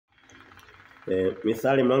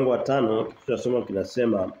Mithali mlango wa 5 tunasoma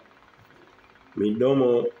kinasema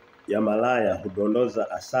midomo ya malaya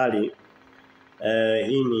hudondoza asali.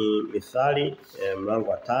 Hii ni Mithali mlango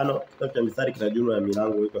wa 5. Kitabu cha Mithali kina jumla ya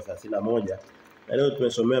milango iko 31. Na leo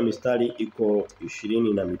tumesomea mistari iko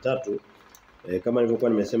 23. Kama nilivyokuwa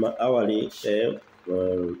nimesema awali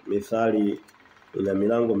Mithali ina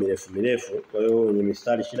milango mirefu. Kwa hiyo ni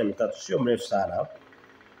mistari 23 sio mrefu sana.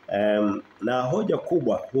 Na hoja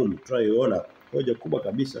kubwa tunayoona hoja kubwa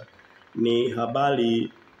kabisa ni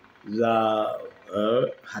habari za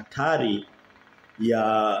hatari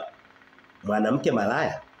ya mwanamke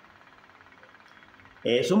malaya.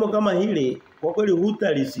 Somo kama hili kwa kweli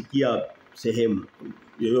hutalisikia sehemu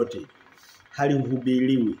yoyote.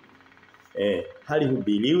 Halihubiriwi.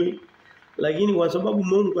 Halihubiriwi, lakini kwa sababu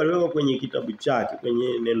Mungu aliweka kwenye kitabu chake,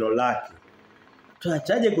 kwenye neno lake,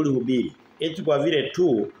 tuachaje kulihubiri? Eti kwa vile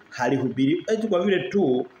tu halihubiri, eti kwa vile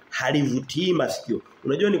tu halivutii masikio.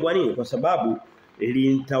 Unajua ni kwa nini? Kwa sababu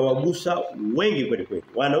litawagusa wengi kweli kweli,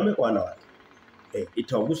 wanaume kwa wanawake.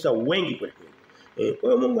 Itawagusa wengi kweli kweli. Kwa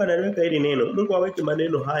hiyo Mungu anaweka hili neno. Mungu aweke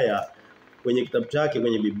maneno haya kwenye kitabu chake,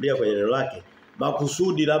 kwenye Biblia, kwenye neno lake.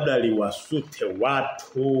 Makusudi labda liwasute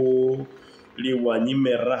watu,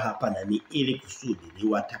 liwanyime raha, hapana, ni ili kusudi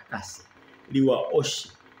liwatakase, liwaoshe.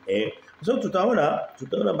 Kwa sababu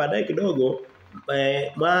tutaona baadaye kidogo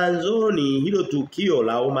mwanzoni hilo tukio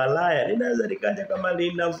la umalaya linaweza likaja kama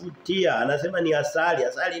linavutia. Anasema ni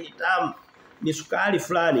asali ni tamu, ni sukari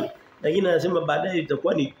fulani, lakini anasema baadaye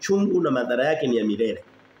litakuwa ni chungu na madhara yake ni ya milele.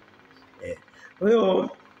 Kwa hiyo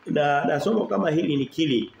na somo kama hili ni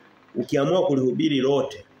kili ukiamua kulihubiri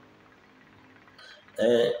lote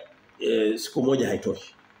siku moja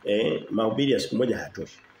haitoshi. Mahubiri ya siku moja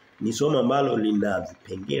hayatoshi. Ni somo ambalo lina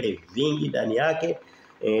vipengele vingi ndani yake.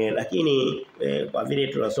 Lakini kwa vile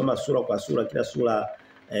tunasoma sura kwa sura, kila sura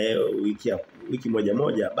wiki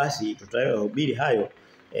moja basi tutahubiri hayo.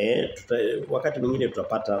 Wakati mwingine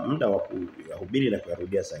tutapata muda wa kuhubiri na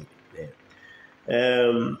kuyarudia zaidi.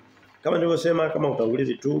 Kama nilivyosema, kama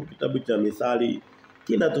utangulizi tu, kitabu cha Mithali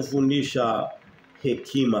kinatufundisha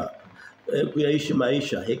hekima, kuyaishi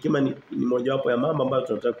maisha. Hekima ni mojawapo ya mambo ambayo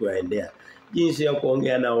tunataka kuyaendea. Jinsi ya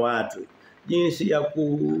kuongea na watu, jinsi ya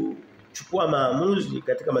kuchukua maamuzi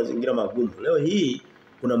katika mazingira magumu. Leo hii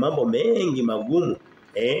kuna mambo mengi magumu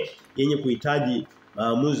yenye kuhitaji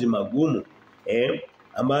maamuzi magumu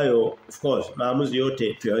ambayo of course maamuzi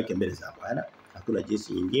yote tuyaweke mbele za Bwana. Hakuna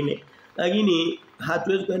jinsi nyingine. Lakini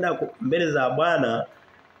hatuwezi kwenda mbele za Bwana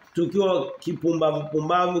tukiwa kipumbavu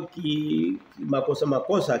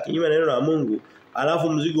makosa kinyume na neno la Mungu, alafu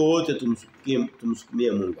mzigo wote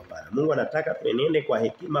tumsukumie Mungu. Hapana. Mungu anataka tuenende kwa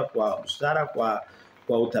hekima, kwa busara,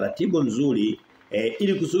 kwa utaratibu mzuri,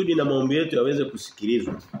 ili kusudi na maombi yetu yaweze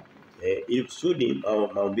kusikilizwa. Ili kusudi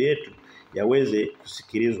maombi yetu yaweze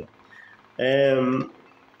kusikilizwa.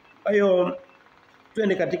 Kwa hiyo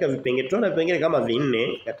tuende katika vipengele. Tunaona vipengele kama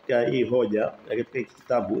 4 katika hii hoja, katika hii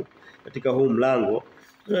kitabu, katika huu mlango.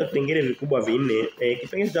 Tuna vipengele vikubwa 4.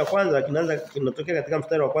 Kipengele cha kwanza kinatokea katika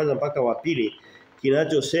mstari wa kwanza mpaka wa pili,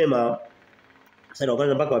 kinachosema mstari wa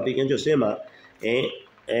kwanza mpaka wa pili kinachosema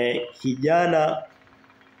kijana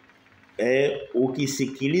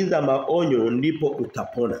ukisikiliza maonyo ndipo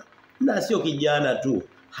utapona. Na sio kijana tu,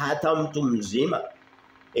 hata mtu mzima.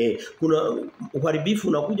 Kuna uharibifu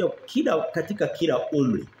unakuja katika kila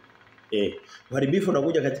umri. Uharibifu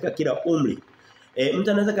unakuja katika kila umri.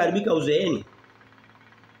 Mtu anaweza kuharibika uzeeni.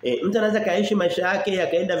 Mtu anaweza kaishi maisha yake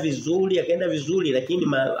yakaenda vizuri lakini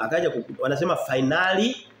akaja wanasema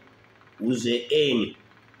finali uzeeni.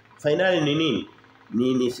 Finali ni nini?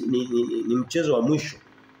 Ni mchezo wa mwisho.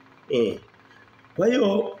 Kwa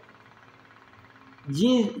hiyo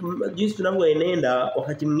jinsi tunavyoenenda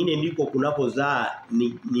wakati mwingine ndiko kunapozaa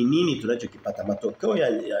ni nini tunachokipata, matokeo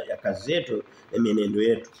ya kazi zetu na mienendo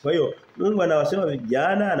yetu. Kwa hiyo Mungu anawasema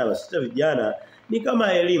vijana, anawasisitiza vijana ni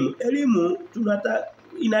kama elimu. Elimu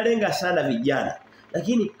inalenga sana vijana.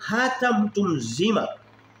 Lakini hata mtu mzima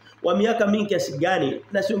wa miaka mingi kiasi gani,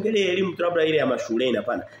 na siongelee elimu tu labda ile ya mashuleni,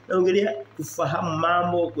 hapana. Naongelea kufahamu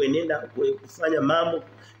mambo, kufanya mambo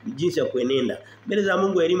jinsi ya kuenenda mbele za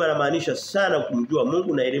Mungu. Elimu inamaanisha sana kumjua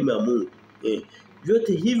Mungu na elimu ya Mungu.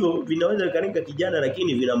 Vyote hivyo vinaweza vikalenga kijana,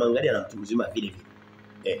 lakini vinamwangalia na mtu mzima vile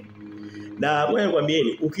vile. Na wewe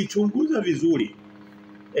nikwambieni, ukichunguza vizuri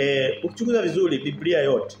Biblia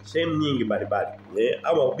yote, sehemu nyingi mbalimbali,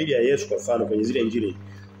 ama Biblia ya Yesu kwa mfano kwenye zile injili,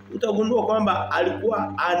 utagundua kwamba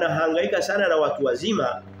alikuwa anahangaika sana na watu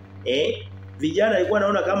wazima. Vijana alikuwa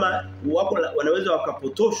anaona kama wako wanaweza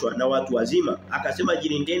wakapotoshwa na watu wazima. Akasema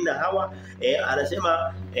jilindeni na hawa.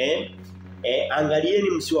 Anasema angalieni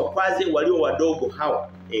msiwakwaze walio wadogo hawa.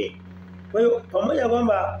 Kwa hiyo pamoja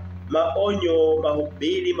kwamba maonyo,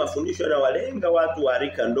 mahubiri, mafundisho yanawalenga watu wa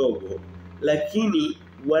rika ndogo, lakini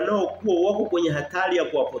wanaokuwa wako kwenye hatari ya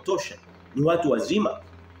kuwapotosha ni watu wazima.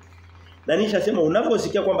 Na nishasema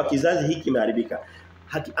unaposikia kwamba kizazi hiki kimeharibika,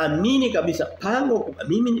 amini kabisa pango.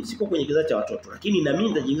 Mimi siko kwenye kizazi cha watoto, lakini na mimi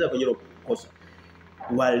nitajiingiza kwenye hilo kosa.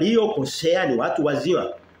 Waliokosea ni watu wazima.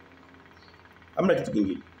 Hamna kitu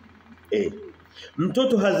kingine.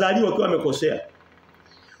 Mtoto hazaliwa akiwa amekosea.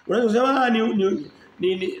 Unaweza kusema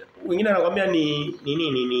wengine anakuambia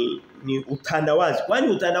ni utandawazi. Kwani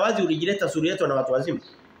utandawazi ulijileta sura yetu na watu wazima?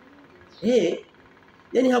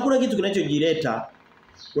 Yaani hakuna kitu kinachojileta.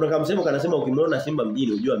 Kuna kama msemo kanasema ukimwona simba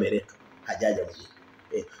mjini ujue ameletwa, hajaja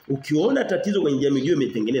mjini. Ukiona tatizo kwenye jamii ujue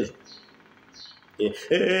imetengenezwa.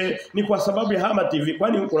 Ni kwa sababu ya Hama TV.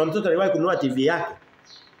 Kwani kuna mtoto aliwahi kununua TV yake?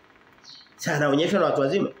 Sasa anaonyeshwa na watu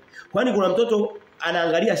wazima. Kwani kuna mtoto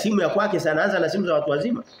anaangalia simu ya kwake sana, anaanza na simu za watu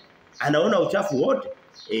wazima? Anaona uchafu wote.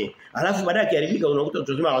 Alafu baadaye akiharibika unakuta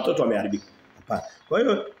tunasema watoto wameharibika. Hapana. Kwa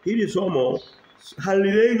hiyo hili somo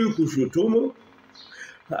halilengi kushutumu.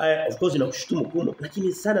 Of course na kushutumu kumo,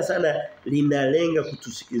 lakini sana linalenga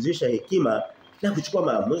kutusikizisha hekima na kuchukua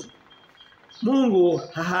maamuzi. Mungu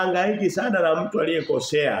hahangaiki sana na mtu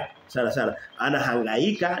aliyekosea sana.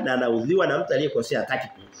 Anahangaika na anaudhiwa na mtu aliyekosea hataki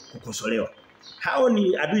kukosolewa. Hao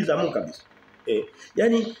ni adui za Mungu kabisa.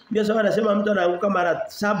 Yaani ndio sawa anasema mtu anaanguka mara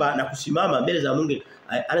 7 na kusimama mbele za Mungu.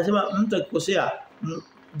 Anasema mtu akikosea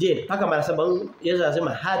je, mpaka mara 7 Yesu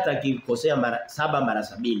anasema hata akikosea mara 7 mara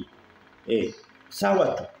 70. Sawa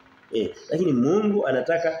tu. Lakini Mungu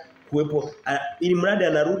anataka kuwepo ili mradi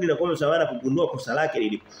anarudi na kwa msamaha kugundua kosa lake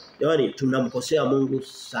lilipo. Jamani tunamkosea Mungu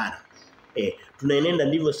sana. Tunaenenda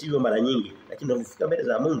ndivyo sivyo mara nyingi, lakini tunapofika mbele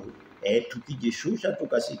za Mungu tukijishusha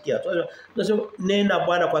tukasikia. Tunasema nena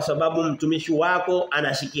Bwana kwa sababu mtumishi wako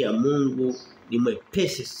anasikia. Mungu ni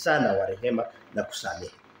mwepesi sana wa rehema na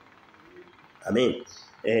kusamehe. Amen.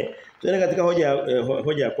 Tuende katika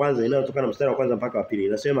hoja ya kwanza inayotokana mstari wa kwanza mpaka wa pili.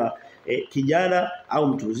 Inasema kijana au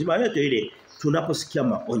mtu mzima yote ile tunaposikia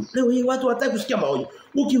maonyo. Leo hii watu hawataka kusikia maonyo.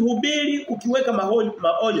 Ukihubiri, ukiweka maonyo,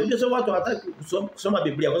 ndio sababu watu hawataka kusoma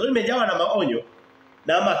Biblia. Kwa sababu imejawa na maonyo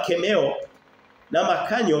na makemeo na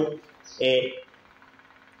makanyo.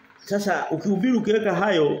 Sasa ukihubiri ukiweka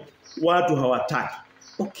hayo watu hawataki.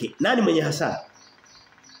 Okay, nani mwenye hasara?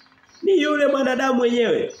 Ni yule mwanadamu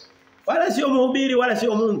mwenyewe. Wala sio mhubiri wala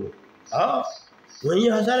sio Mungu. Mwenye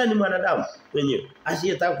hasara ni mwanadamu mwenyewe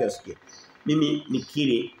asiyetaka kusikia. Mimi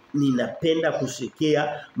nikiri ninapenda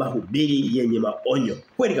kusikia mahubiri yenye maonyo.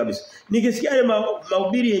 Kweli kabisa. Nikisikia ile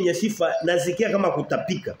mahubiri yenye sifa nasikia kama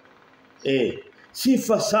kutapika.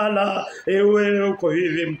 Sifa sana, wewe uko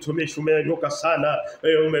hivi mtumishi umeondoka sana,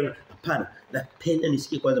 hapana. Napenda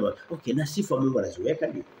nisikie kwanza. Okay, na sifa Mungu anaziweka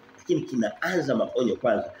ndio. Lakini kinaanza maonyo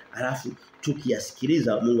kwanza. Alafu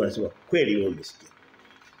tukiyasikiliza Mungu anasema kweli wewe umesikia.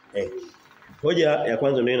 Hoja ya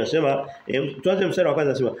kwanza ndio inasema tuanze mstari wa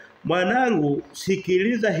kwanza anasema mwanangu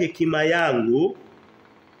sikiliza hekima yangu,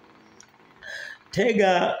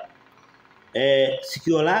 tega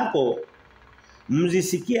sikio lako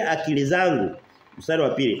mzisikie akili zangu. Mstari wa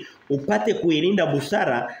pili upate kuilinda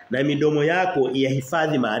busara na midomo yako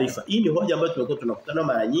yahifadhi maarifa. Hii ni hoja ambayo tumekuwa tunakutana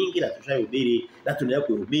mara nyingi na tushahubiri na tunaendelea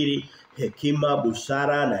kuhubiri hekima,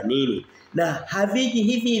 busara na nini. Na haviji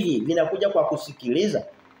hivi vinakuja kwa kusikiliza.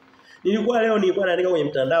 Nilikuwa naandika kwenye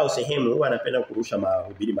mtandao sehemu huwa anapenda kurusha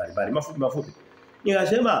mahubiri mbalimbali mafupi.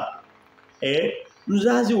 Nikasema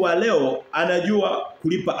mzazi wa leo anajua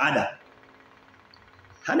kulipa ada.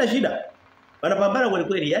 Hana shida. Wanapambana kwa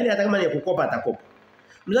kweli, yani hata kama ni kukopa atakopa.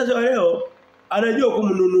 Mzazi wa leo anajua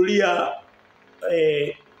kumnunulia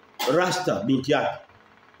rasta binti yake.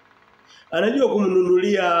 Anajua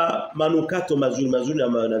kumnunulia manukato mazuri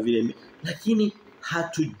na vile. Lakini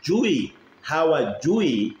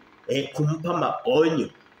hawajui kumpa maonyo.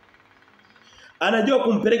 Anajua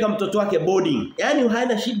kumpeleka mtoto wake boarding. Yaani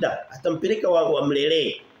hana shida, atampeleka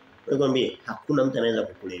wamlelee. Nikwambie hakuna mtu anaweza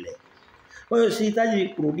kukulelea. Kwa hiyo sihitaji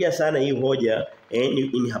kurudia sana hii hoja.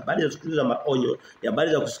 Ni habari za kusikiliza maonyo, ni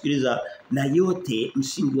habari za kusikiliza, na yote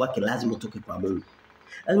msingi wake lazima utoke kwa Mungu.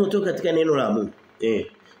 Lazima utoke katika neno la Mungu.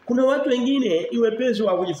 Kuna watu wengine iwe pesa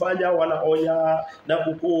wa kujifanya wanaonya na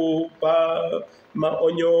kukupa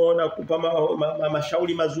maonyo na kukupa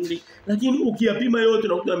mashauri mazuri, lakini ukiyapima yote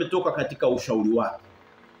unakuta yametoka katika ushauri wake,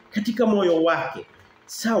 katika moyo wake.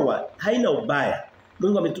 Sawa, haina ubaya.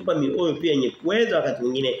 Mungu ametupa mioyo pia yenye kuweza wakati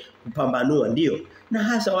mwingine kupambanua, ndio. Na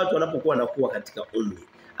hasa watu wanapokuwa nakuwa katika umri,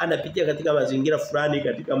 anapitia katika mazingira fulani,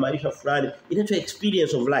 katika maisha fulani, inaitwa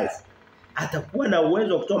experience of life. Atakuwa na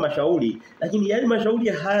uwezo wa kutoa mashauri, lakini yale mashauri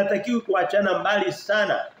hayatakiwi kuachana mbali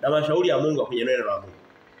sana na mashauri ya Mungu kwenye neno la Mungu.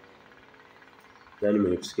 Nani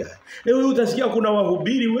mwenye kusikia? Leo utasikia kuna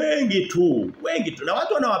wahubiri wengi tu na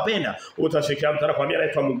watu wanawapenda. Utasikia mtu anakuambia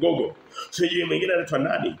anaitwa Mgogo. Sijui mwingine anaitwa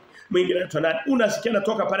nani? Mwingine anaitwa nani? Unasikia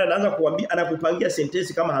anatoka pale anaanza kuambia anakupangia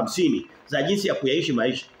sentensi kama 50 za jinsi ya kuyaishi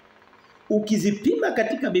maisha. Ukizipima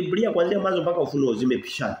katika Biblia kuanzia Mwanzo mpaka Ufunuo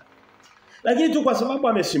zimepishana. Lakini tu kwa sababu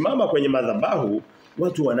amesimama kwenye madhabahu,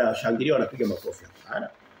 watu wanashangilia wanapiga makofi. Hapana.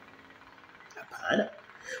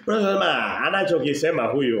 Unasema anachokisema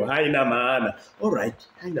huyo haina maana. Alright,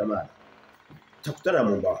 haina maana. Utakutana na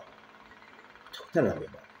Mungu wako. Utakutana na Mungu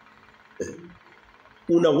wako.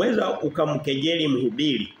 Unaweza ukamkejeli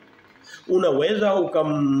mhubiri. Unaweza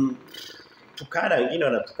ukamtukana, wengine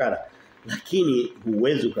wanatukana. Lakini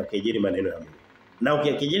huwezi ukakejeli maneno ya Mungu. Na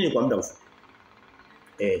ukikejeli ni kwa muda mfupi.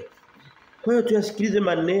 Kwa hiyo tuyasikilize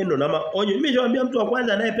maneno na maonyo. Nimeshawaambia mtu wa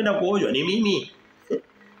kwanza anayependa kuonywa ni mimi.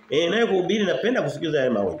 Naye kuhubiri napenda kusikiliza yale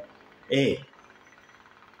maonyo.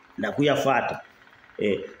 Na kuyafuata.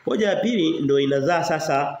 Hoja ya pili ndio inazaa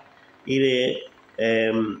sasa ile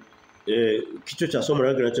kichwa cha somo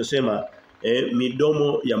lake kinachosema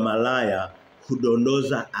midomo ya malaya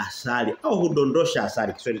hudondoza asali au hudondosha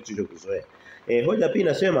asali, Kiswahili tulichokuzoea. Hoja pili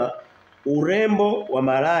inasema urembo wa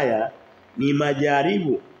malaya ni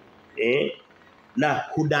majaribu na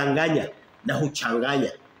hudanganya na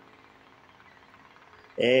huchanganya.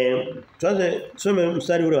 Tuanze tusome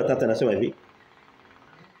mstari ule wa 3 anasema hivi.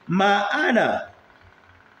 Maana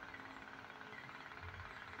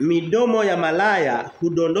midomo ya malaya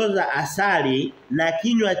hudondoza asali na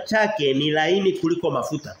kinywa chake ni laini kuliko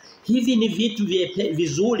mafuta. Hivi ni vitu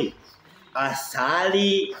vizuri.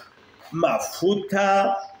 Asali,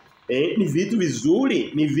 mafuta, ni vitu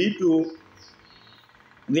vizuri, ni vitu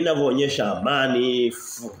vinavyoonyesha amani,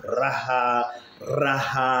 furaha,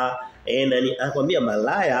 raha. Nani anakuambia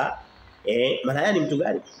malaya malaya ni mtu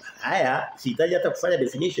gani? Malaya sihitaji hata kufanya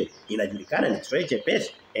definition, inajulikana ni Kiswahili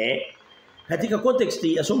chepesi. Katika context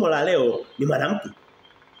ya somo la leo ni mwanamke.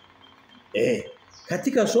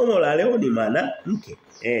 Katika somo la leo ni mwanamke.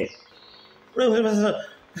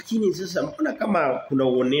 Lakini sasa mbona kama kuna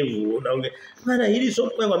uonevu unaongea? Maana hili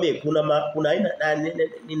somo kwambie kuna aina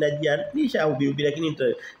ninajianisha au Biblia lakini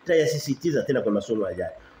nitayasisitiza tena kwa masomo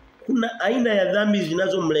yajayo. Kuna aina ya dhambi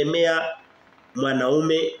zinazomlemea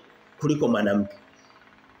mwanaume kuliko mwanamke.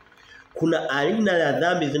 Kuna aina ya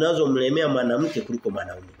dhambi zinazomlemea mwanamke kuliko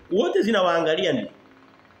mwanaume. Wote zinawaangalia ndio.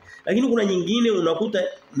 Lakini kuna nyingine unakuta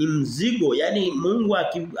ni mzigo, yani Mungu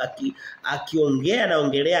akiongea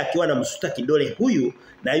naongelea akiwa na msuta kidole huyu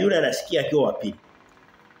na yule anasikia akiwa wa pili.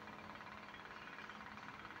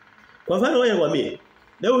 Kwa mfano wewe mwambie,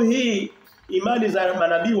 leo hii imani za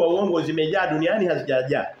manabii wa uongo zimejaa duniani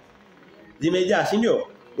hazijajaa. Zimejaa, si ndio?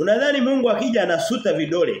 Unadhani Mungu akija anasuta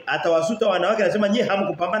vidole, atawasuta wanawake anasema nyie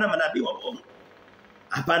hamkupambana manabii wa uongo?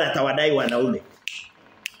 Hapana, atawadai wanaume.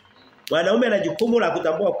 Wanaume ana jukumu la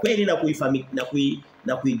kutambua kweli na kuifahamu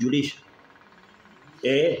na kuijulisha.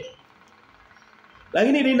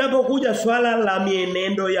 Lakini linapokuja swala la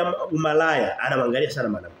mienendo ya umalaya, anamwangalia sana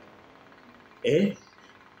mwanamke.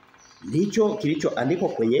 Ndicho kilichoandikwa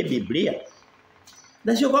kwenye Biblia.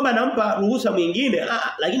 Na sio kwamba anampa ruhusa mwingine,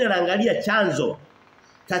 lakini anaangalia chanzo.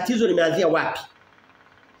 Tatizo limeanzia wapi?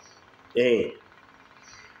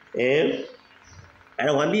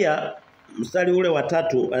 Anawaambia mstari ule wa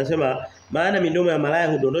 3 anasema maana midomo ya malaya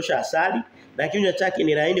hudondosha asali na kinywa chake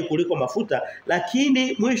ni laini kuliko mafuta,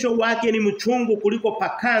 lakini mwisho wake ni mchungu kuliko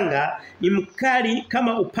pakanga, ni mkali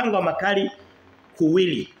kama upanga wa makali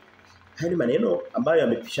kuwili. Haya ni maneno ambayo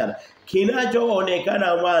yamepishana.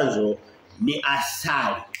 Kinachoonekana mwanzo ni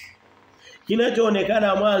asali.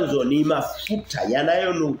 Kinachoonekana mwanzo ni mafuta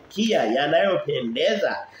yanayonukia,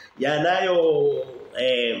 yanayopendeza,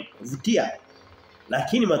 yanayovutia.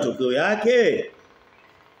 Lakini matokeo yake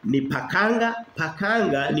ni pakanga.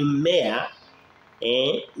 Pakanga ni mmea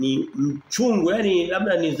ni mchungu, yani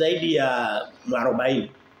labda ni zaidi ya 40.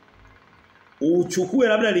 Uchukue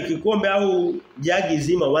labda likikombe au jagi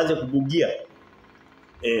zima uanze kubugia.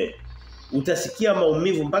 Utasikia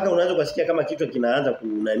maumivu mpaka unaanza kusikia kama kichwa kinaanza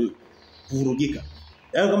kuvurugika.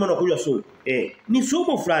 Yaani kama unakunywa sumu. Ni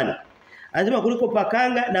sumu fulani. Anasema kuliko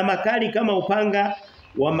pakanga na makali kama upanga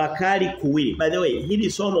wa makali kuwili. By the way,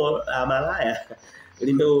 hili somo malaya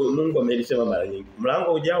Mungu amelisema mara nyingi.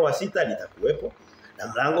 Mlango ujao wa 6 litakuwepo na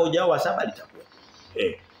mlango ujao wa 7 litakuwepo.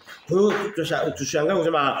 Kwa hiyo tushangaa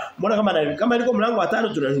kusema mbona kama liko mlango wa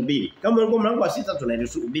 5 tunahubiri. Kama liko mlango wa 6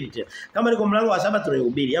 tunahubiri tena. Kama liko mlango wa 7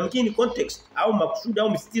 tunahubiri. Yamkini context au makusudi au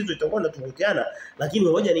msitizo itakuwa inatofautiana, lakini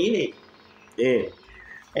hoja ni ile.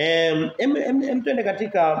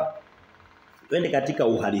 Twende katika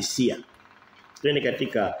uhalisia. Twende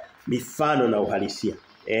katika mifano na uhalisia.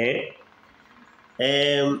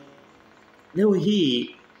 Leo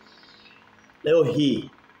hii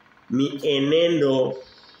mienendo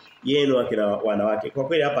yenu akina wanawake. Kwa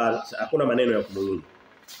kweli hapa hakuna maneno ya kumululu.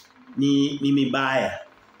 Ni mibaya.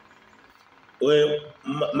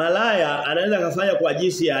 Malaya anaweza kufanya kwa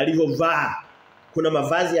jinsi ya alivyovaa. Kuna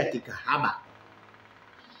mavazi ya kikahaba.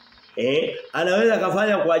 Anaweza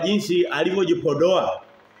kufanya kwa jinsi alivyojipodoa.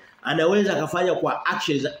 Anaweza kufanya kwa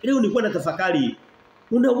actions. Leo nilikuwa natafakari.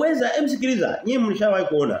 Unaweza msikiliza, nyinyi mlishawahi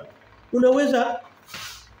kuona.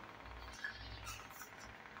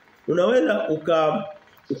 Unaweza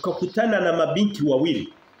ukakutana na mabinti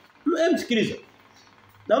wawili. Msikiliza.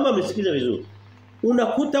 Naomba msikilize vizuri.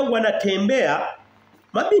 Unakuta wanatembea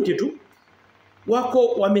mabinti tu wako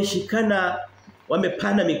wameshikana,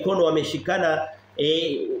 wamepana mikono, wameshikana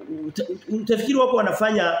utafikiri wako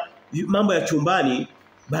wanafanya mambo ya chumbani,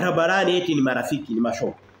 barabarani eti ni marafiki, ni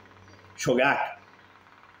mashoga. Shoga yake.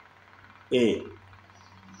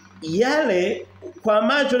 Yale kwa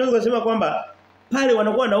macho naweza kusema kwamba pale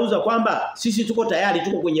wanakuwa wanauza kwamba sisi tuko tayari,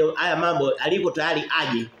 tuko kwenye haya mambo, aliko tayari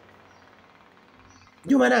aje.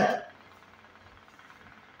 Ndio maana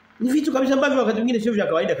ni vitu kabisa ambavyo wakati mwingine sio vya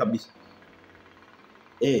kawaida kabisa.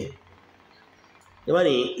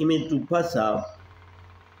 Jamani, imetupasa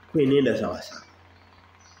kuenenda sawa sawa.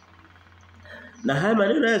 Na haya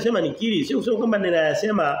maneno ninayosema nikiri, sio kusema kwamba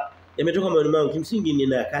ninayasema yametoka moyoni mwangu, kimsingi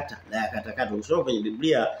ninayakata. Ukisoma kwenye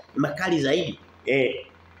Biblia ni makali zaidi.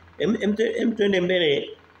 Tuende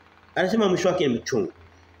mbele. Anasema mwisho wake ni mchungu.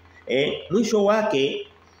 Mwisho wake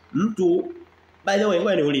mtu baada ya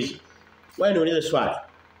ngoja niulize swali.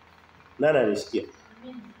 Nani anisikia?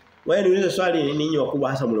 Wewe niulize swali ni ninyi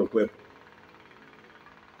wakubwa hasa mliokuwepo.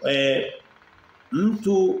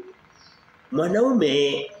 Mtu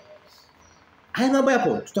mwanaume haya mambo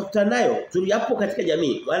yapo tutakutana nayo tuliapo katika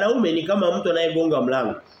jamii. Mwanaume ni kama mtu anayegonga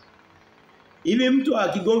mlango. Hivi mtu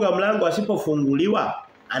akigonga mlango asipofunguliwa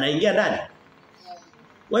anaingia ndani?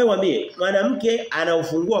 Wewe waambie mwanamke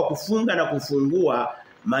anaufungua kufunga na kufungua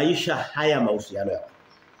maisha haya mahusiano yao.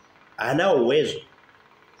 Anao uwezo.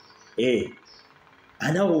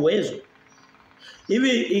 Anao uwezo.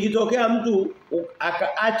 Hivi ikitokea mtu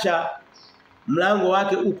akaacha mlango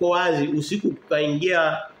wake uko wazi usiku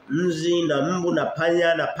kukaingia nzi na mbu na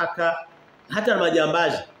panya na paka hata na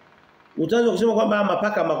majambazi. Utaanza kusema kwamba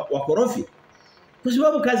mapaka wakorofi? Kwa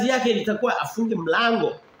sababu kazi yake itakuwa afunge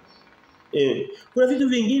mlango. Kuna vitu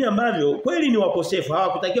vingine ambavyo kweli ni wakosefu,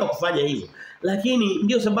 hawakutakiwa kufanya hivyo. Lakini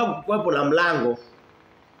ndio sababu kuwepo na mlango.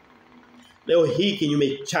 Leo hii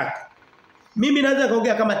kinyume chake. Mimi naweza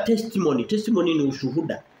kuongea kama testimony. Testimony ni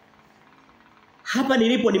ushuhuda. Hapa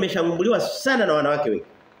nilipo nimeshambuliwa sana na wanawake wengi.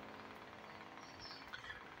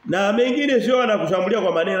 Na mengine sio anakushambulia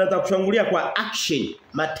kwa maneno, hata kushambulia kwa action,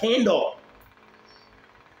 matendo.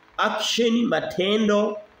 Action,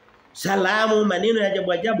 matendo, salamu, maneno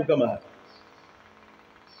ya ajabu kama haya.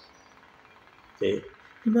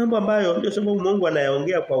 Ni mambo ambayo ndio sababu Mungu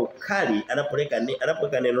anayaongea kwa ukali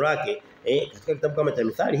anapoweka neno lake katika kitabu kama cha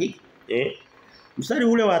Mithali hiki. Mstari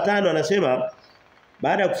ule wa 5 anasema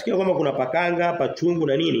baada ya kusikia kwamba kuna pakanga, pachungu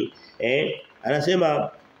na nini,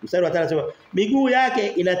 anasema mstari wa 5 anasema miguu yake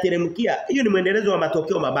inateremkia. Hiyo ni muendelezo wa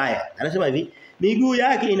matokeo mabaya. Anasema hivi, miguu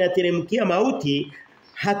yake inateremkia mauti,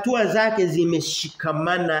 hatua zake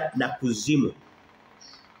zimeshikamana na kuzimu.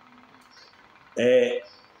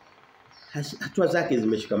 Hatua zake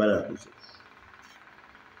zimeshikamana na kuzimu.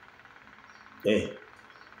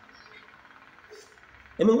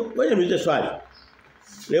 Ngoja niulize swali.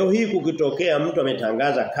 Leo hii kukitokea mtu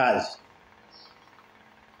ametangaza kazi.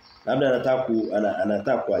 Labda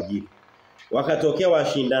anataka kuajiri. Wakatokea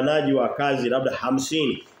washindanaji wa kazi labda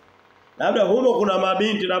 50. Labda humo kuna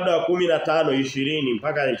mabinti labda 15, 20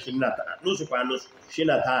 mpaka 25, nusu kwa nusu,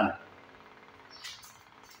 25.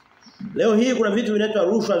 Leo hii kuna vitu vinaitwa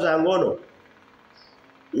rushwa za ngono.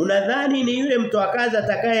 Unadhani ni yule mtu wa kazi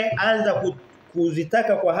atakayeanza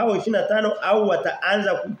kuzitaka kwa hao 25 au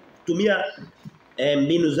wataanza kutumia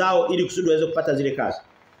mbinu zao ili kusudi waweze kupata zile kazi?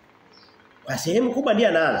 Kwa sehemu kubwa ndiye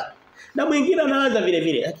anaanza. Na mwingine anaanza vile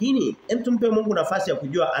vile. Lakini tumpe Mungu nafasi ya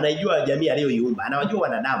kujua, anaijua jamii aliyoiumba, anawajua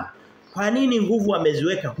wanadamu. Kwa nini nguvu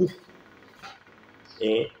ameziweka huku?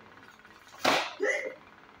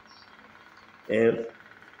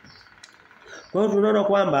 Kwa hiyo tunaona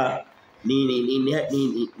kwamba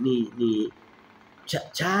ni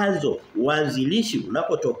chanzo uanzilishi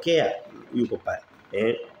unapotokea yuko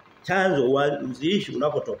pale. Chanzo uanzilishi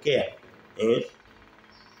unapotokea.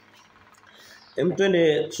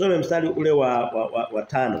 Twende tusome mstari ule wa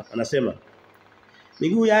 5. Anasema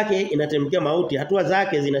miguu yake inateremkia mauti, hatua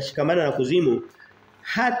zake zinashikamana na kuzimu,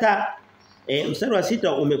 hata Mstari wa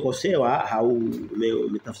 6 umekosewa au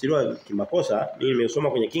umetafsiriwa kimakosa. Mimi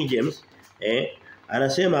nimesoma kwenye King James.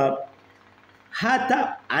 Anasema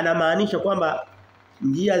hata anamaanisha kwamba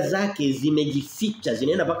njia zake zimejificha,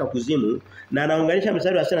 zinaenda mpaka kuzimu, na anaunganisha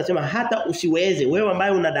mstari wa 6 anasema hata usiweze, wewe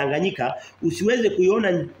ambaye unadanganyika, usiweze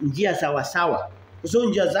kuiona njia sawa sawa. Kwa sababu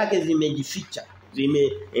njia zake zimejificha,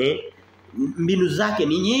 mbinu zake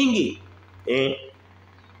ni nyingi.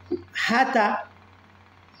 Hata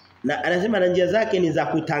na anasema na njia zake ni za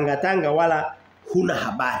kutangatanga wala huna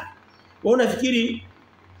habari. Wewe unafikiri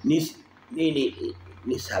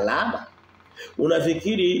ni salama?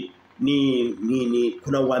 Unafikiri ni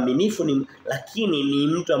kuna uaminifu lakini ni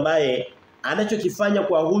mtu ambaye anachokifanya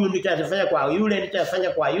kwa huyu ndicho anachofanya kwa yule, ndicho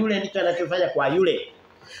anafanya kwa yule, ndicho anachofanya kwa yule.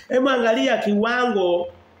 Hebu angalia kiwango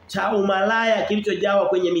cha umalaya kilichojawa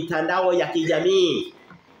kwenye mitandao ya kijamii.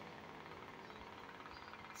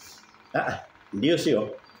 Ndio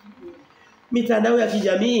sio? Mitandao ya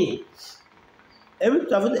kijamii. Hebu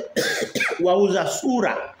tutafute wauza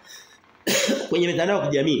sura kwenye mitandao ya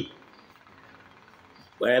kijamii.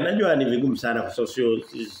 Najua ni vigumu sana kwa sababu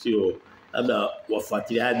sio labda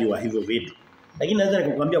wafuatiliaji wa hivyo vitu. Lakini naweza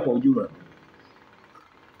nikukwambia kwa ujumla.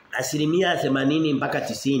 80% mpaka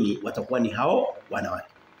 90% watakuwa ni hao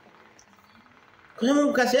wanawake. Kwa sababu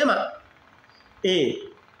ukasema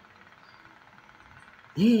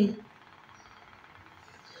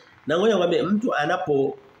na ngoja ngwambie mtu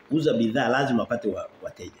anapouza bidhaa lazima apate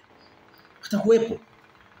wateja. Watakuwepo.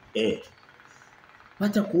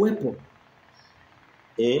 Watakuwepo.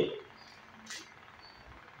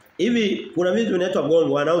 Hivi kuna vitu vinaitwa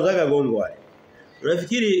gongo, anauzaga gongo wale.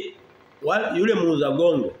 Unafikiri yule muuza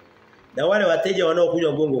gongo na wale wateja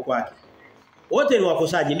wanaokunywa gongo kwake wote ni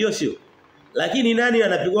wakosaji, ndio sio? Lakini nani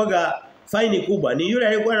anapigwaga faini kubwa? Ni yule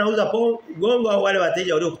aliyekuwa anauza gongo au wale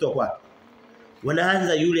wateja waliokutoka kwake?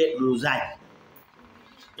 Wanaanza yule muuzaji.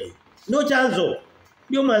 Ndio chanzo.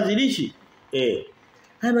 Ndio mwanzilishi.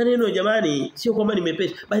 Haya maneno jamani sio kwamba ni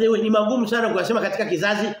mepesi. Bali ni magumu sana kuyasema katika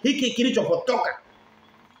kizazi hiki kilichopotoka.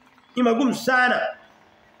 Ni magumu sana.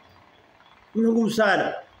 Ni magumu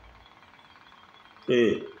sana.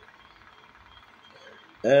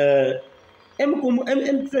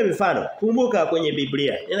 Tuwe mfano. Kumbuka kwenye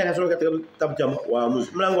Biblia. Nenda kasoma katika kitabu cha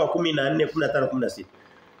Waamuzi mlango wa 14, 15, 16.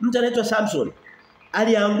 Mtu anaitwa Samson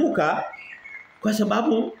alianguka kwa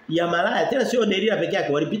sababu ya malaya. Tena sio Delila peke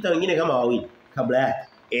yake, walipita wengine kama wawili kabla yake.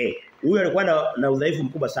 Huyo alikuwa na udhaifu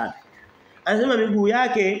mkubwa sana. Anasema miguu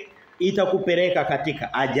yake itakupeleka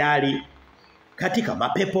katika ajali, katika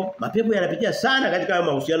mapepo. Mapepo yanapitia sana katika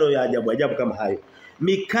mahusiano ya ajabu kama hayo.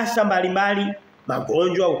 Mikasa mbalimbali,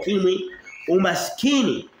 magonjwa, ukimwi,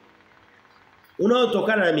 umaskini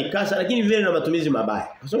unaotokana na mikasa lakini vile na matumizi mabaya.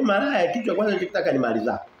 Kwa sababu malaya kitu cha kwanza anachotaka ni mali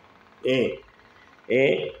zako.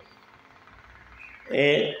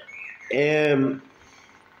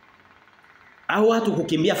 Au watu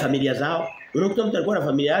kukimbia familia zao. Unakuta mtu alikuwa na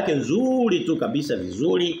familia yake nzuri tu kabisa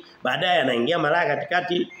vizuri, baadaye anaingia malaya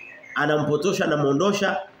katikati, anampotosha na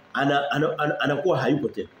muondosha, anakuwa hayupo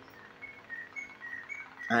tena.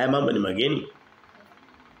 Haya mambo ni mageni.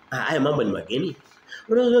 Haya mambo ni mageni.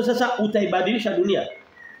 Unaweza sasa utaibadilisha dunia.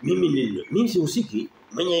 Mimi sihusiki.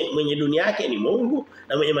 Mwenye dunia yake ni Mungu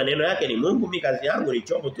na mwenye maneno yake ni Mungu. Mimi kazi yangu ni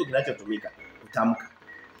chombo tu kinachotumika kutamka,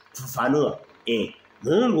 kufafanua.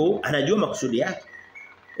 Mungu anajua makusudi yake.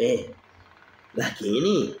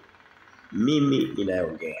 Lakini mimi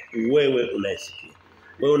ninaongea, wewe unayesikia,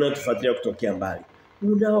 wewe unatufuatilia kutokea mbali,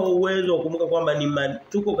 unao uwezo wa kumbuka kwamba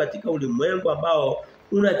tuko katika ulimwengu ambao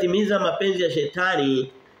unatimiza mapenzi ya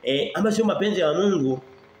shetani, ama sio mapenzi ya Mungu.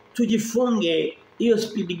 Tujifunge hiyo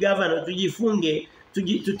speed governor, tujifunge,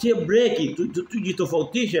 tutie breki,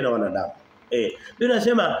 tujitofautishe na wanadamu. Biblia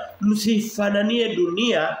inasema msifananie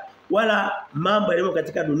dunia wala mambo yaliyo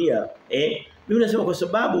katika dunia. Biblia inasema kwa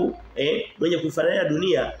sababu mwenye kufanania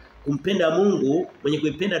dunia kumpenda Mungu, mwenye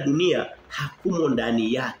kuipenda dunia hakumo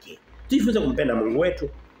ndani yake. Tujifunze kumpenda Mungu wetu.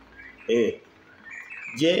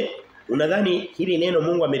 Je, unadhani hili neno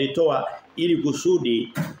Mungu amelitoa ili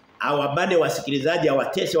kusudi awabane wasikilizaji,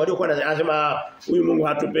 awatese waliokuwa anasema huyu Mungu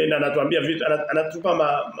hatupenda, anatuambia vitu,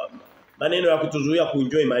 anatupa maneno ya kutuzuia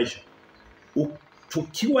kuenjoy maisha.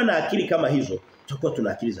 Tukiwa na akili kama hizo, tutakuwa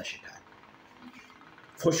tuna akili za shetani.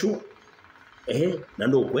 For sure. Na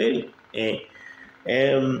ndio kweli.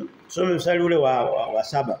 Soma mstari ule wa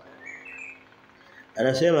 7.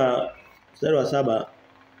 Anasema mstari wa 7.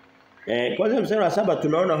 Kwanza mstari wa 7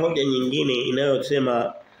 tunaona hoja nyingine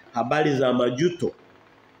inayosema habari za majuto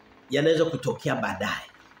yanaweza kutokea baadaye.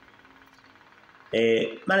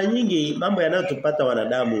 Mara nyingi mambo yanayotupata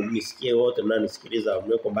wanadamu, nisikie wote mnanisikiliza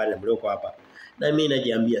mlioko mbali mlioko hapa, na mimi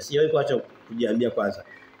najiambia, sijawahi kuacha kujiambia kwanza.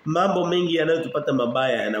 Mambo mengi yanayotupata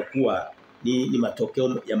mabaya yanakuwa ni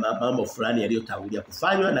matokeo ya mambo fulani yaliyotangulia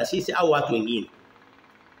kufanywa na sisi au watu wengine.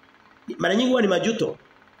 Mara nyingi huwa ni majuto.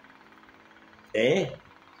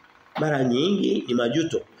 Mara nyingi ni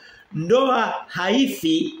majuto. Ndoa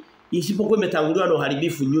haifi isipokuwa imetanguliwa na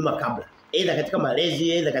uharibifu nyuma kabla. Aidha katika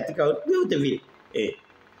malezi, aidha katika yote vile.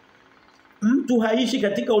 Mtu haishi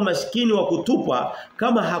katika umaskini wa kutupwa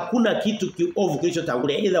kama hakuna kitu kiovu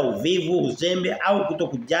kilichotangulia, aidha uvivu, uzembe au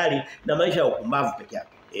kutokujali na maisha ya upumbavu peke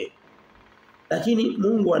yake. Lakini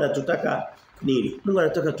Mungu anatutaka nini? Mungu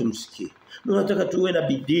anataka tumsikie. Mungu anataka tuwe na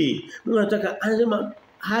bidii. Mungu anasema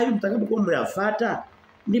hayo mtakapokuwa mnafuata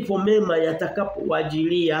ndipo mema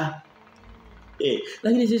yatakapowajilia.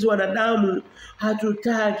 Lakini sisi wanadamu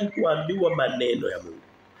hatutaki kuambiwa maneno ya Mungu.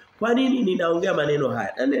 Kwa nini ninaongea maneno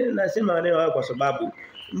haya? Nasema maneno haya kwa sababu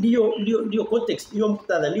ndio context, ndio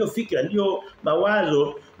muktadha, ndio fikra, ndio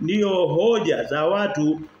mawazo, ndio hoja za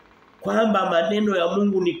watu kwamba maneno ya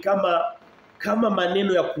Mungu ni kama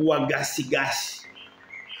maneno ya kuwagasi.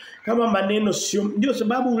 Kama maneno sio, ndio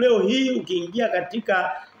sababu leo hii ukiingia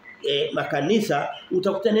katika makanisa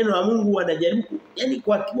utakuta neno la Mungu wanajaribu yani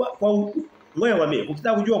kwa ngoja wame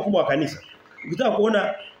ukitaka kujua ukubwa wa kanisa, ukitaka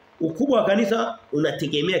kuona ukubwa wa kanisa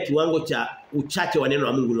unategemea kiwango cha uchache wa neno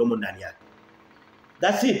la Mungu lilomo ndani yake.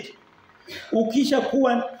 That's it.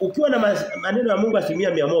 Ukiwa na maneno ya Mungu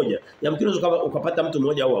 100%, yamkini ukapata mtu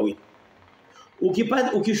mmoja au wawili.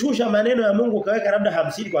 Ukishusha maneno ya Mungu ukaweka labda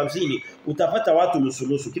 50 kwa 50, utapata watu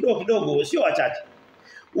nusu kidogo, sio wachache.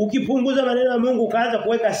 Ukipunguza maneno ya Mungu ukaanza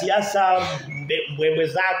kuweka siasa, mbwembwe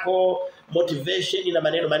zako, motivation na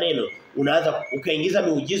maneno, unaanza ukaingiza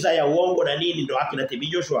miujiza ya uongo na nini, ndio akina Tebi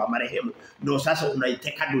Joshua marehemu, ndio sasa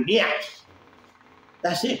unaiteka dunia.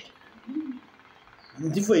 That's it.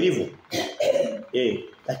 Ndivyo ilivyo.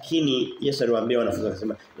 Lakini Yesu aliwaambia wanafunzi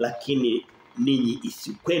akasema, lakini ninyi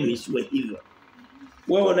kwenu isiwe hivyo.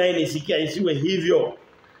 Wewe unayenisikia isiwe hivyo.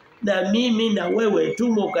 Na mimi na wewe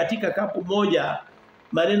tumo katika kapu moja.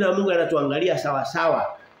 Maneno ya Mungu yanatuangalia sawa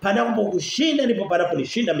sawa. Panapokushinda ndipo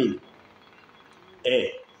panaponishinda mimi.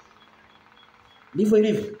 Ndivyo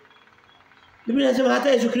ilivyo. Biblia inasema hata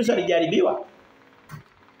Yesu Kristo alijaribiwa.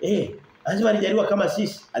 Anasema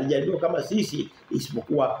alijaribiwa kama sisi,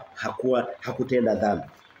 isipokuwa hakutenda dhambi.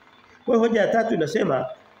 Kwa hiyo hoja ya tatu inasema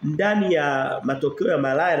ndani ya matokeo ya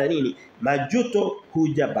malaya na nini, majuto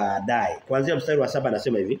huja baadaye. Kuanzia mstari wa 7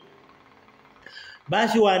 anasema hivi: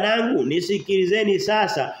 basi wanangu nisikilizeni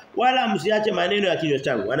sasa, wala msiache maneno ya kinywa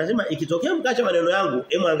changu. Anasema ikitokea mkaacha maneno yangu,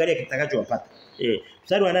 hebu angalia kitakachowapata.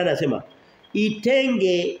 Mstari wa 8 anasema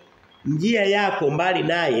itenge njia yako mbali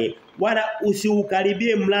naye, wala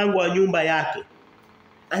usiukaribie mlango wa nyumba yake.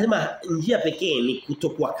 Anasema njia pekee ni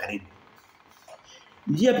kutokuwa karibu.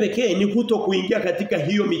 Njia pekee ni kutokuingia katika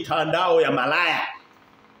hiyo mitandao ya malaya.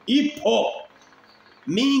 Ipo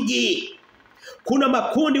mingi. Kuna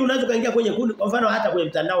makundi unaweza kaingia kwenye kundi, kwa mfano hata kwenye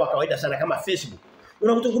mtandao wa kawaida sana kama Facebook.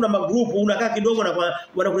 Unakuta kuna magrupu, unakaa kidogo na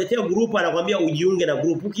wanakuletea grupu, anakuambia ujiunge na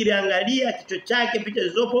grupu. Ukiliangalia kichwa chake, picha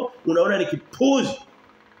zilizopo, unaona ni kipuzi.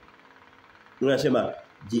 Unasema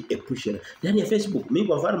jiepushe. Ndani ya Facebook, mimi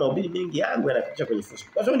kwa mfano mahubiri mengi yangu yanapitia kwenye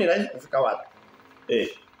Facebook. Kwa sababu ni rahisi kufika watu.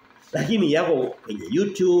 Lakini yako kwenye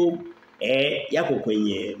YouTube, yako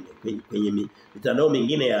kwenye mitandao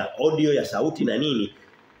mingine ya audio, ya sauti na nini.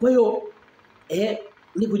 Kwa hiyo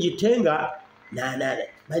ni kujitenga na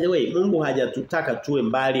by the way, Mungu hajatutaka tuwe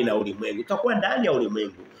mbali na ulimwengu. Tutakuwa ndani ya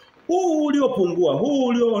ulimwengu. Huu uliopungua, huu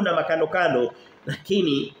ulio na makando,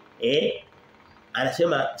 lakini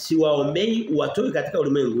anasema siwaombei uwatoe katika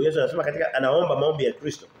ulimwengu. Yesu anasema anaomba maombi ya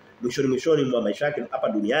Kristo mwishoni mwa maisha yake hapa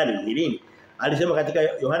duniani mwilini. Alisema katika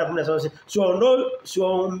Yohana 17,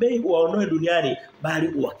 siwaombei uwaondoe duniani, bali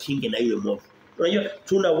uwakinge na yule mwovu. Unajua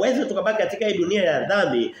tunaweza tukabaki katika hii dunia ya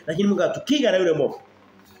dhambi, lakini Mungu atukinga na yule mwovu.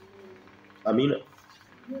 Amina.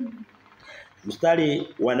 Mstari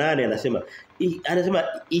wa 8 anasema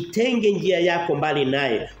itenge njia yako mbali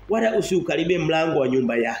naye, wala usiukaribie mlango wa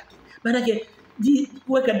nyumba yake. Maana yake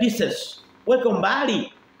weka distance, weka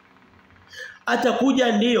mbali.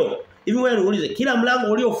 Atakuja ndio. Hivi wewe niulize, kila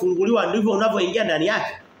mlango uliofunguliwa ndivyo unavyoingia ndani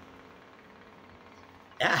yake?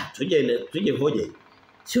 Tuje hoja.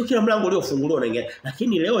 Sio kila mlango uliofunguliwa unaingia.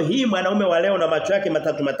 Lakini leo hii mwanaume wa leo na macho yake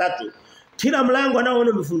matatu, kila mlango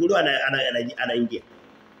anaoona umefunguliwa anaingia.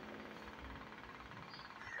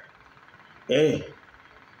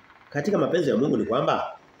 Katika mapenzi ya Mungu ni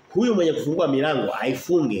kwamba huyu mwenye kufungua milango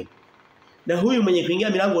aifunge, na huyu mwenye kuingia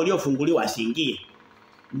milango iliyofunguliwa asiingie.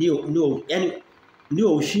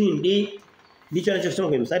 Ndio ushindi. Ndicho anachosema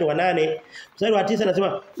kwenye mstari wa 8. Mstari wa 9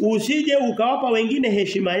 anasema usije ukawapa wengine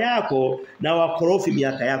heshima yako na wakorofi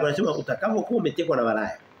miaka yako. Anasema utakapokuwa umetekwa na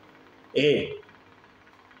malaya.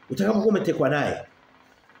 Utakapokuwa umetekwa naye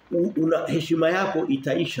una heshima yako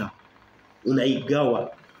itaisha.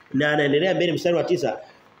 Unaigawa. Na anaendelea mbele mstari wa 9.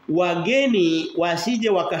 Wageni wasije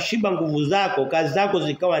wakashiba nguvu zako, kazi zako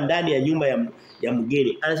zikawa ndani ya nyumba ya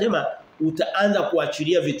mgeni. Anasema utaanza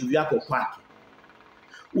kuachilia vitu vyako kwake.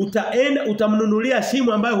 Utamnunulia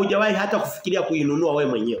simu ambayo hujawahi hata kufikiria kuinunua wewe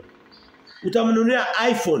mwenyewe. Utamnunulia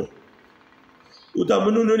iPhone.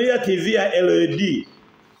 Utamnunulia TV ya LED.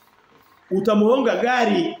 Utamhonga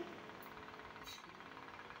gari.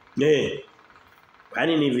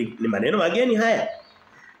 Kwani ni maneno mageni haya?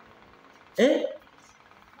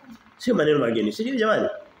 Sio maneno mageni, sio jamani.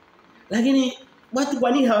 Lakini watu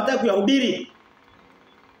kwa nini hawataka kuyahubiri?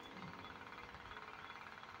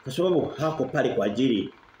 Kwa sababu hako pale kwa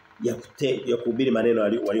ajili ya kuhubiri maneno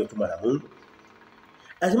waliotumwa na Mungu.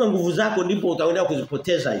 Lazima nguvu zako ndipo utaenda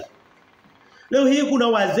kuzipoteza hizo. Leo hii kuna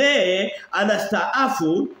wazee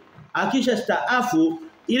anastaafu, akisha staafu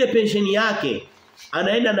ile pensheni yake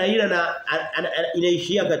anaenda na ile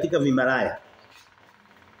inaishia katika vimalaya.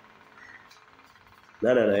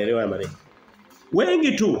 Nani anaelewa maneno?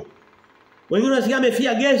 Wengi tu. Wengine wanasikia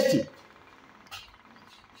amefia guest.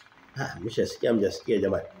 Mshasikia mjasikia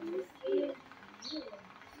jamani.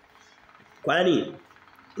 Kwani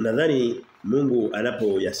unadhani Mungu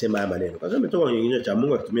anapoyasema haya maneno? Kwa sababu umetoka kwenye kinywa cha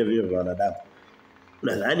Mungu akitumia vinywa vya wanadamu.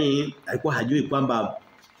 Unadhani alikuwa hajui kwamba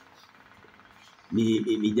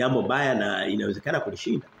ni jambo baya na inawezekana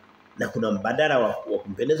kulishinda na kuna mbadala wa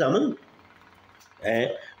kumpendeza Mungu?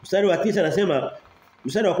 Mstari wa 9 anasema,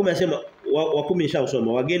 mstari wa 10 anasema wa 10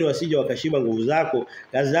 nishausoma, wageni wasije wakashiba nguvu zako,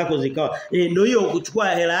 kazi zako zikawa ndio hiyo kuchukua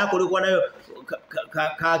hela yako ulikuwa nayo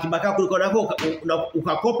kibaka kulikuwa nako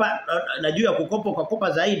ukakopa na juu ya kukopa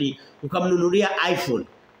ukakopa zaidi ukamnunulia iPhone.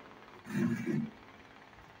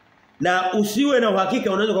 Na usiwe na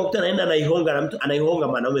uhakika unaweza kukuta naenda naihonga na mtu anaihonga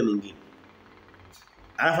mwanaume mwingine.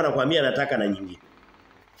 Alafu anakuambia anataka na nyingine.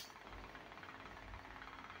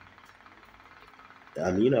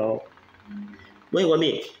 Amina. Wewe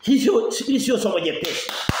mwambie, hii sio somo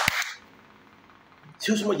jepesi.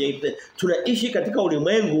 Sio somo jepesi. Tunaishi katika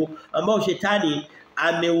ulimwengu ambao shetani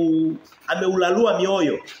ameulalua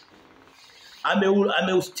mioyo.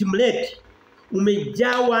 Ameustimulate.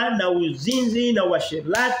 Umejawa na uzinzi na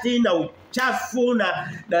uasherati na uchafu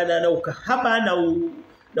na ukahaba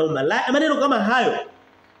na umalaya. Maneno kama hayo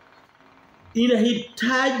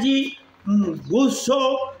inahitaji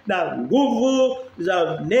mguso na nguvu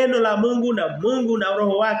za neno la Mungu na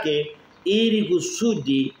roho wake ili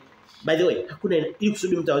kusudi, by the way, ili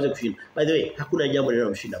kusudi mtu aweze kushinda. By the way, hakuna jambo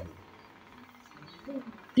linalomshinda Mungu.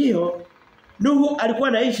 Ndio. Nuhu alikuwa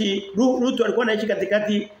anaishi, Rutu alikuwa anaishi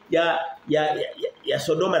katikati ya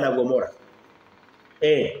Sodoma na Gomora.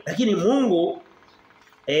 Lakini Mungu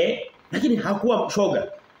lakini hakuwa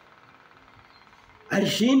shoga.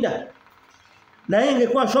 Alishinda. Na yeye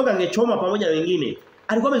ingekuwa shoga angechoma pamoja na wengine.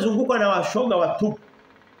 Alikuwa amezungukwa na washoga watupu.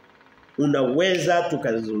 Unaweza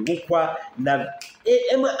tukazungukwa na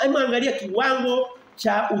angalia kiwango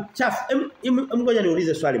cha uchafu. Ngoja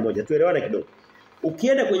niulize swali moja tuelewane kidogo.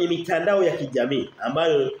 Ukienda kwenye mitandao ya kijamii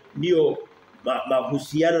ambayo ndio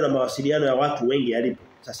mahusiano na mawasiliano ya watu wengi yalipo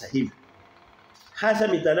sasa hivi. Hasa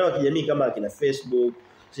mitandao ya kijamii kama kina Facebook,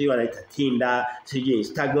 sio wanaita Tinder, sio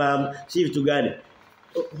Instagram, sio vitu gani.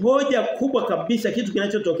 Hoja kubwa kabisa kitu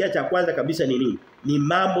kinachotokea cha kwanza kabisa ni nini? Ni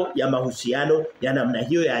mambo ya mahusiano ya namna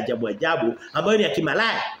hiyo ya ajabu ambayo ni ya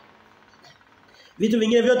kimalaya. Vitu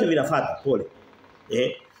vingine vyote vinafuata pole.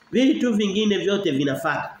 Vitu vingine vyote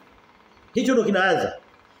vinafuata. Hicho ndo kinaanza.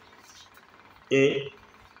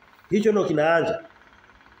 Hicho ndo kinaanza.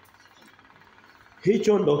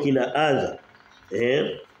 Hicho ndo kinaanza.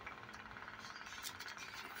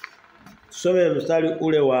 Tusome mstari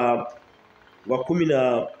ule wa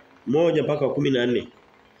 11 mpaka 14.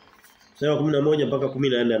 Mstari wa 11 mpaka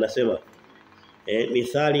 14 anasema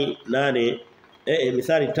Mithali 8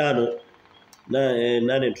 Mithali 5 na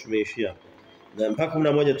 8 tumeishia. Na mpaka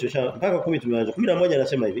 11 tumesha mpaka 10 tumeanza. 11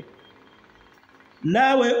 anasema hivi.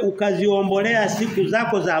 Nawe ukaziombolea siku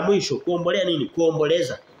zako za mwisho. Kuombolea nini?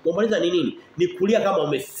 Kuomboleza. Kuomboleza ni nini? Ni kulia kama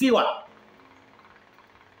umefiwa.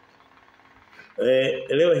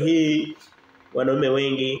 Leo hii wanaume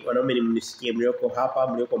wengi, wanaume ni mnisikie mlioko hapa,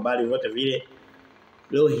 mlioko mbali wote vile.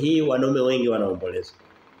 Leo hii wanaume wengi wanaomboleza.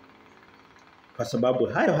 Kwa sababu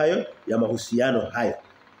hayo ya mahusiano hayo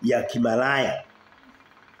ya kimalaya.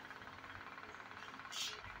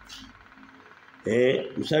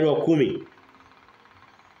 Mstari wa 10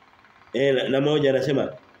 na moja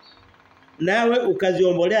anasema nawe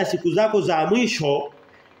ukaziombolea siku zako za mwisho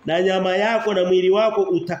na nyama yako na mwili wako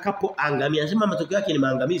utakapoangamia. Anasema matokeo yake ni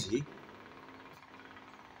maangamizi.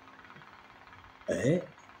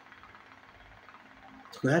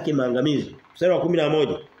 Matokeo yake maangamizi. Mstari wa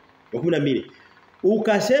 11, wa 12.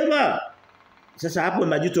 Ukasema sasa hapo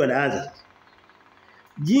majuto yanaanza.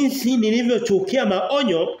 Jinsi nilivyochukia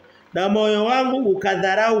maonyo na moyo wangu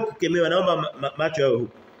ukadharau kukemewa. Naomba macho yao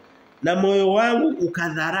huko. Na moyo wangu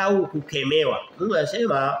ukadharau kukemewa. Mungu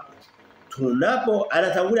anasema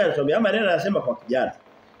anatangulia anasema maneno anasema kwa kijana.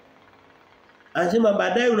 Anasema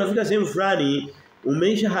baadaye unafika sehemu fulani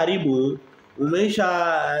umeisha haribu,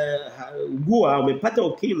 umeisha ugua, umepata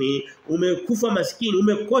ukimwi, umekufa maskini,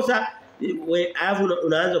 umekosa alafu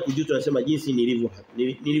unaanza kujuta unasema jinsi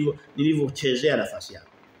nilivyochezea nafasi yako.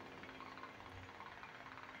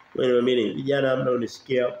 Wewe mimi vijana ambao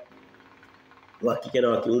unisikia wa kike na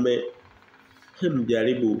wa kiume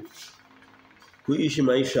mjaribu kuishi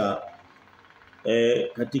maisha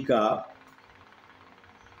katika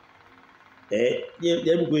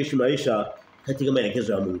jaribu kuishi maisha katika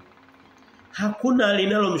maelekezo ya Mungu. Hakuna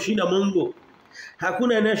linalomshinda Mungu.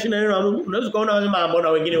 Hakuna anayeshinda neno la Mungu. Unaweza kuona wasema mbona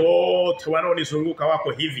wengine wote wanaonizunguka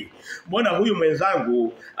wako hivi. Mbona huyu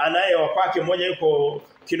mwenzangu anaye wa kwake mmoja yuko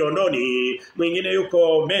Kinondoni, mwingine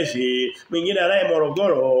yuko Mbezi, mwingine anaye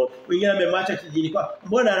Morogoro, mwingine amemwacha kijijini kwa.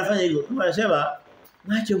 Mbona anafanya hivyo? Mungu anasema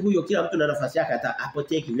mwache huyo, kila mtu na nafasi yake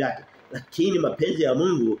apotee kivyake. Lakini mapenzi ya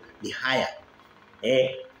Mungu ni haya.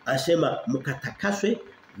 Asema mkatakaswe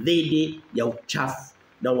dhidi ya uchafu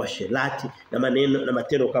na uasherati na maneno na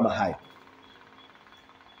matendo kama hayo.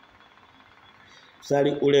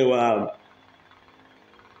 Mstari ule wa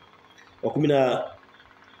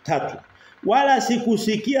 13. Wala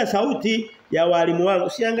sikusikia sauti ya walimu wangu.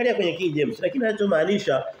 Siangalia kwenye King James, lakini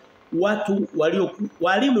anachomaanisha watu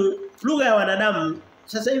walimu lugha ya wanadamu.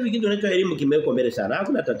 Sasa hivi kitu kinaitwa elimu kimewekwa mbele sana.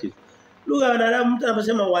 Hakuna tatizo. Lugha ya wanadamu mtu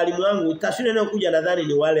anaposema walimu wangu, taswira inayokuja nadhani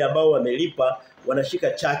ni wale ambao wamelipa,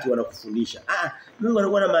 wanashika chaki wanakufundisha. Mungu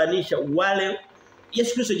anakuwa anamaanisha wale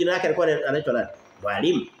Yesu Kristo jina lake alikuwa anaitwa nani?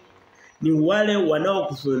 Walimu. Ni wale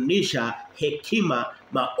wanaokufundisha hekima,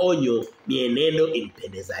 maonyo, mienendo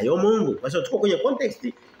impendezayo Mungu. Kwa sababu tuko kwenye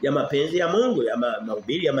context ya mapenzi ya Mungu, ya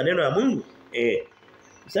mahubiri ya maneno ya Mungu.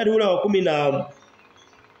 Mstari ule wa 10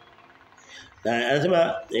 na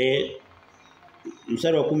anasema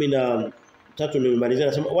mstari wa 13 nimemalizia,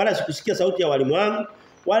 anasema wala sikusikia sauti ya walimu wangu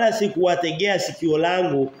wala sikuwategea sikio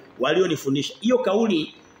langu walionifundisha. Hiyo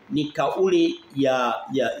kauli ni kauli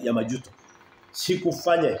ya majuto.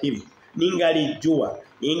 Sikufanya hivi. Ningalijua,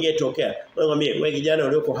 ingetokea. Mwambie wewe kijana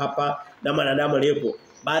ulioko hapa na mwanadamu aliyepo,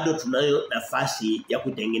 bado tunayo nafasi ya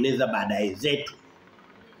kutengeneza baadaye zetu.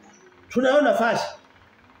 Tunayo nafasi.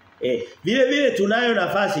 Vile vile tunayo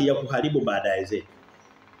nafasi ya kuharibu baadaye zetu.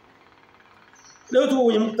 Leo tuko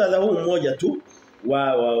kwenye muktadha huu mmoja tu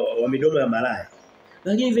wa midomo ya malaya.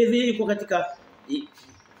 Lakini vile vile iko katika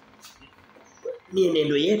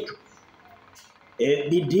mienendo yetu.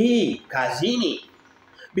 Bidii kazini,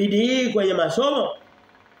 bidii kwenye masomo,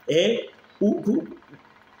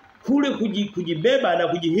 kule kujibeba na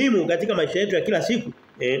kujihimu katika maisha yetu ya kila siku.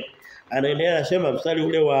 Anaendelea anasema mstari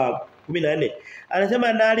ule wa 14.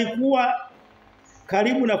 Anasema na alikuwa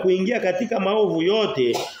karibu na kuingia katika maovu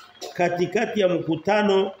yote katikati ya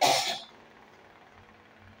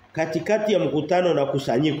mkutano na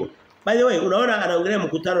kusanyiko. By the way, unaona anaongelea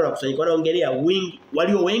mkutano na kusanyiko, anaongelea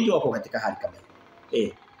walio wengi wako katika hali kama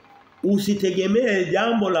hiyo. Usitegemee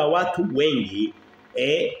jambo la watu wengi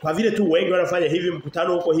kwa vile tu wengi wanafanya hivi,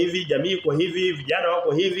 mkutano uko hivi, jamii iko hivi, vijana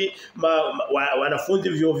wako hivi, wanafunzi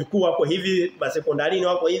vyuo vikuu wako hivi, masekondarini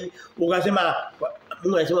wako hivi. Ukasema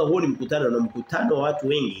Mungu anasema huo ni mkutano, na mkutano wa watu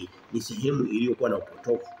wengi ni sehemu iliyokuwa na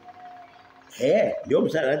upotofu. Ndio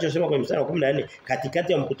mstari anachosema kwenye mstari wa 14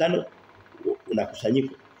 katikati ya mkutano una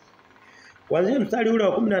kusanyiko. Kuanzia mstari ule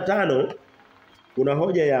wa 15 kuna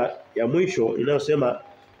hoja ya mwisho inayosema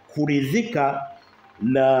kuridhika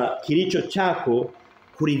na kilicho chako,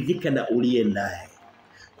 kuridhika na uliye naye.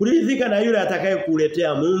 Kuridhika na yule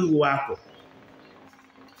atakayekuletea Mungu wako.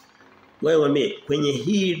 Wewe kwenye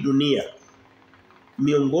hii dunia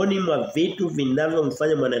miongoni mwa vitu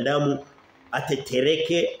vinavyomfanya mwanadamu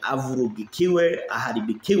atetereke, avurugikiwe,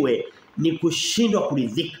 aharibikiwe ni kushindwa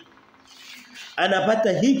kuridhika.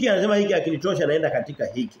 Anapata hiki, anasema hiki akinitosha naenda katika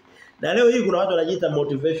hiki. Na leo hii kuna watu wanajiita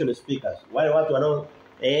motivational speakers. Wale watu wanao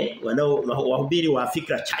wahubiri wa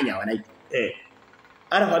fikra chanya wanaita.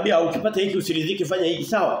 Anakuambia ukipata hiki usiridhike, fanya hiki,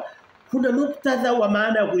 sawa. Kuna muktadha wa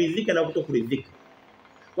maana ya kuridhika na kutokuridhika.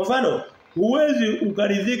 Kwa mfano, huwezi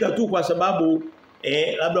ukaridhika tu kwa sababu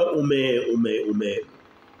labda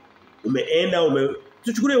umeenda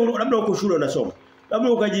Tuchukulie labda uko shule unasoma.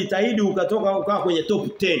 Labda ukajitahidi ukatoka ukawa kwenye top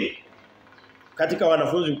 10 katika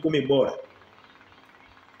wanafunzi 10 bora.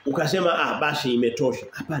 Ukasema basi imetosha.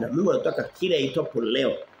 Hapana, Mungu anataka kila itopo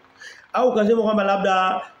leo. Au ukasema kwamba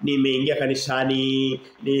labda nimeingia kanisani,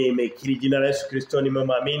 nimekiri jina la Yesu Kristo,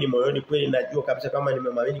 nimemwamini moyoni kweli, najua kabisa kama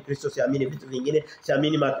nimemwamini Kristo, siamini vitu vingine,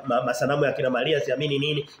 siamini masanamu ya kina Maria, siamini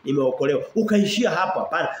nini, nimeokolewa. Ukaishia hapo.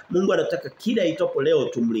 Hapana, Mungu anataka kila itopo leo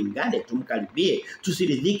tumlingane, tumkaribie,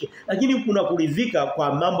 tusiridhike. Lakini kuna kuridhika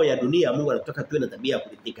kwa mambo ya dunia, Mungu anataka tuwe na tabia ya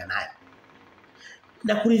kuridhika nayo.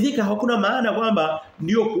 Na kuridhika hakuna maana kwamba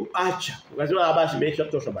ndio kuacha. Ukasema basi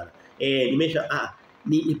nimeshatosha bana. Nimesha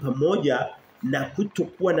ni pamoja na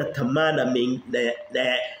kutokuwa na tamaa na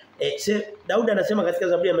Daudi anasema katika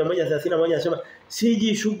Zaburi ya 131 anasema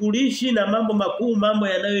sijishughulishi na mambo makuu, mambo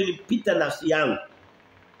yanayonipita nafsi yangu.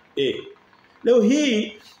 Leo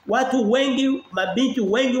hii watu wengi, mabinti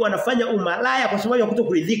wengi wanafanya umalaya kwa sababu ya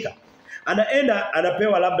kutokuridhika. Anaenda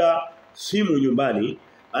anapewa labda simu nyumbani,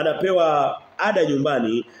 anapewa ada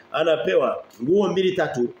nyumbani, anapewa nguo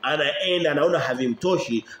 2-3, anaenda anaona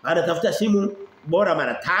havimtoshi, anatafuta simu bora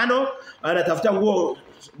mara 5, anatafuta nguo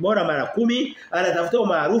bora mara 10, anatafuta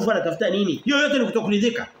umaarufu, anatafuta nini? Hiyo yote ni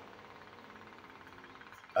kutokuridhika.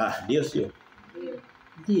 Ndio sio.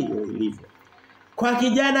 Ndio ilivyo. Kwa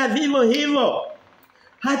kijana vivyo hivyo.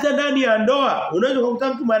 Hata ndani ya ndoa unaweza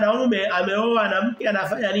kukuta mtu mwanaume ameoa na mke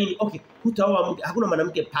anafanya nini? Okay, hutaoa mke, hakuna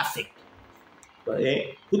mwanamke perfect.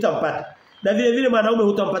 Hutampata. Na vile vile mwanaume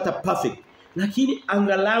hutampata perfect. Lakini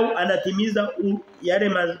angalau anatimiza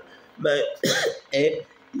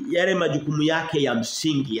yale majukumu yake ya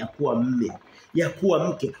msingi ya kuwa mume, ya kuwa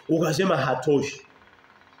mke. Ukasema hatoshi.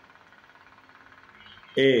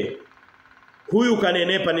 Huyu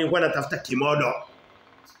kanenepa, nilikuwa natafuta kimodo.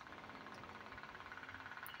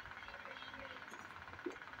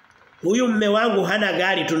 Huyu mume wangu hana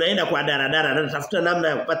gari, tunaenda kwa daradara na natafuta namna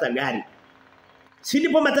ya kupata gari. Si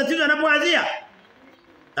ndipo matatizo yanapoanzia?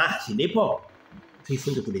 Si ndipo.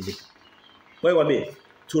 Tuifunze kuridhika. Kwa hiyo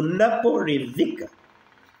tunaporidhika,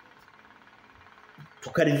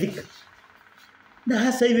 tukaridhika. Na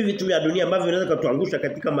hasa hivi vitu vya dunia ambavyo vinaweza kutuangusha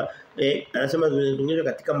katika anasema vinatuangusha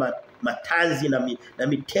katika matanzi na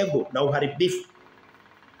mitego na uharibifu.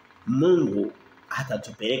 Mungu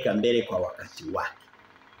atatupeleka mbele kwa wakati wake.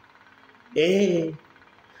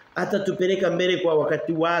 Atatupeleka mbele kwa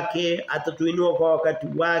wakati wake, atatuinua kwa wakati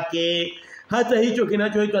wake. Hata hicho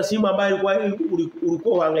kinachoitwa simu ambayo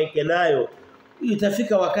ulikuwa uhangaike nayo,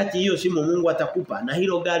 itafika wakati hiyo simu Mungu atakupa, na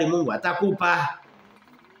hilo gari Mungu atakupa.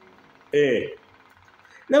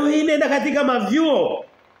 Leo hii nenda katika mavyuo.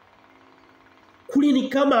 Kuli ni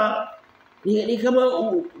kama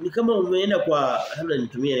umeenda kwa, labda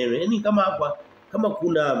nitumie neno, yani kama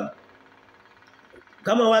kuna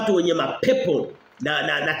kama watu wenye mapepo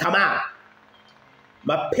na tamaa.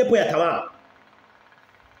 Mapepo ya tamaa.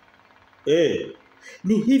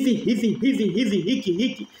 Ni hivi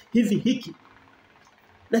hiki.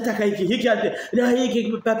 Nataka hiki na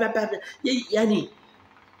hiki yani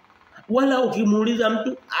wala ukimuuliza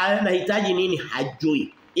mtu anahitaji nini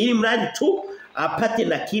hajui. Ili mradi tu apate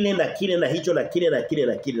na kile na hicho na kile na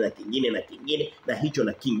kingine na hicho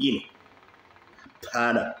na kingine.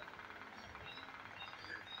 Hapana.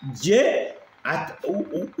 Je,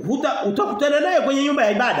 utakutana naye kwenye nyumba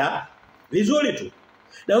ya ibada vizuri tu.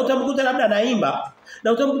 Na utamkuta labda anaimba,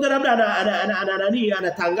 na utamkuta labda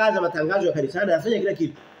anatangaza matangazo ya kanisani, anafanya kila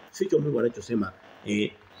kitu. Sicho Mungu anachosema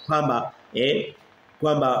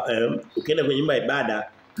kwamba ukienda kwenye nyumba ya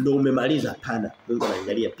ibada ndio umemaliza. Hapana. Mungu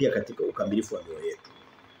anaangalia pia katika ukamilifu wa mioyo yetu.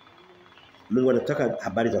 Mungu anataka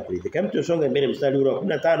habari za kuridhika. Kama tusonge mbele mstari ule wa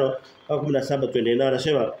 15 au 17 tuendelee nao,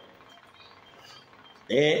 anasema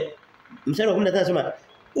mstari wa 15 anasema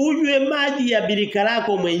unywe maji ya birika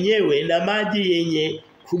lako mwenyewe na maji yenye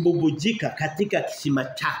kububujika katika kisima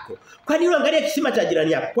chako. Kwa nini uangalie kisima cha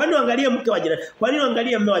jirani yako? Kwa nini uangalie mke wa jirani? Kwa nini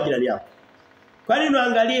uangalie mume wa jirani yako? Kwa nini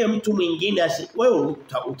uangalie mtu mwingine? Wewe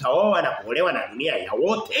utaoa na kuolewa na dunia ya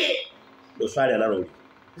wote? Ndio swali analouliza.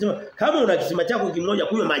 Anasema kama una kisima chako kimoja,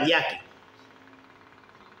 kunywa maji yake.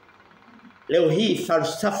 Leo hii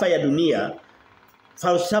falsafa ya dunia,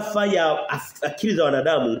 falsafa ya akili za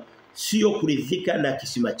wanadamu sio kuridhika na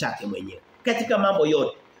kisima chake mwenyewe katika mambo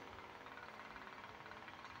yote.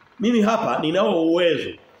 Mimi hapa ninao uwezo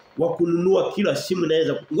wa kununua kila simu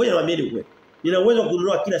naweza. Ngoja niwaambie ukweli. Nina uwezo wa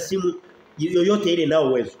kununua kila simu yoyote ile, nao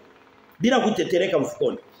uwezo bila kutetereka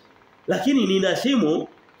mfukoni. Lakini nina simu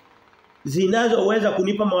zinazoweza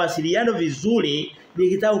kunipa mawasiliano vizuri,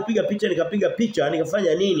 nikitaka kupiga picha nikapiga picha,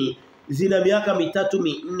 nikafanya nini, zina miaka 3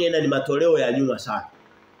 4 na ni matoleo ya nyuma sana.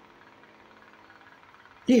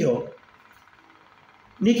 Ndio.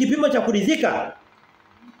 Ni kipimo cha kuridhika.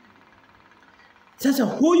 Sasa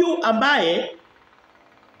huyu ambaye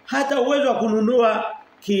hata uwezo wa kununua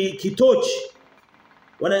kitochi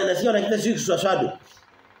wanasikia wanakiita kiswaswadu.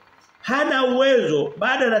 Hana uwezo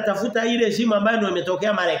baada anatafuta ile simu ambayo ndio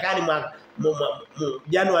imetokea Marekani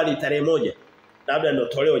Januari tarehe 1. Labda ndio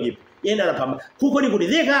toleo jipya. Yeye anapambana. Huko ni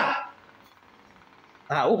kuridhika?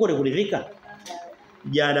 Huko ni kuridhika.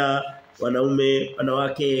 Vijana, wanaume,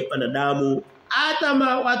 wanawake, wanadamu, hata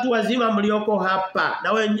watu wazima mlioko hapa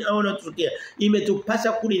na wewe unatusikia,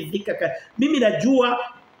 imetupasa kuridhika. Mimi najua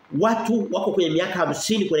watu wako kwenye miaka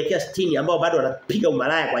 50 kuelekea 60 ambao bado wanapiga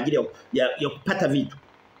umalaya kwa ajili ya kupata vitu.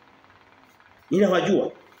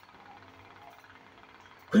 Ninawajua.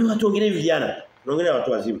 Kwa hiyo watu wengine vijana, wengine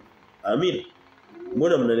watu wazima. Amina.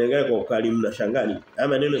 Mbona mnaniangalia kwa ukali mnashangaa nini? Haya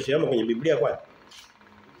maneno si yamo kwenye Biblia kwani?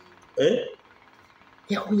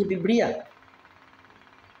 Ya kwenye Biblia.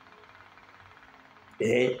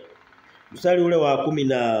 Mstari ule wa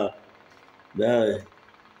 10 na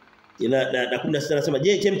 16 anasema,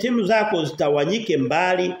 "Je, chemchemi zako zitawanyike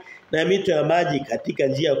mbali na mito ya maji katika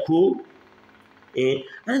njia kuu?"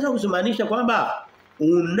 Anaweza kusemanisha kwamba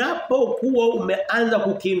unapokuwa umeanza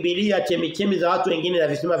kukimbilia chemichemi za watu wengine na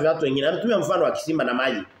visima vya watu wengine. Anatumia mfano wa kisima na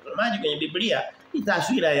maji. Maji kwenye Biblia ni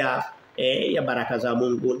taswira ya baraka za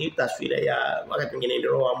Mungu, ni taswira ya wakati mwingine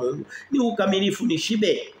ndio roho wa Mungu, ni ukamilifu, ni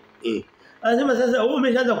shibe. Anasema sasa wewe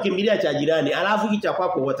umeshaanza kukimbilia cha jirani, alafu kicha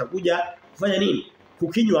kwako watakuja kufanya nini?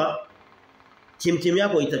 Kukinywa, chemchemi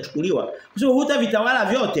yako itachukuliwa. Kwa sababu hutavitawala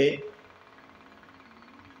vyote.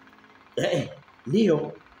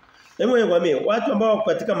 Ndio. Hebu nikwambie, watu ambao wako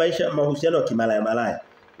katika mahusiano ya kimalaya.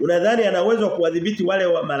 Unadhani ana uwezo wa kuwadhibiti wale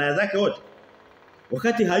wa malaya zake wote?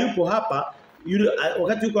 Wakati hayupo hapa,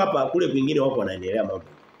 wakati yuko hapa kule kwingine wako wanaendelea mambo.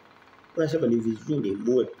 Unasema ni vizuri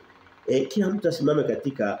muwe kila mtu asimame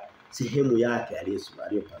katika sehemu yake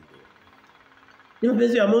aliyopangiwa. Ni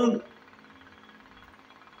mapenzi ya Mungu.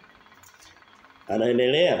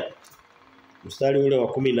 Anaendelea mstari ule wa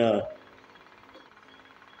 10 na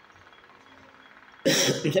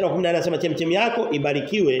mstari wa 10 anasema, "Chemchemi yako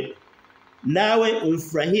ibarikiwe, nawe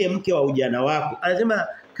umfurahie mke wa ujana wako." Anasema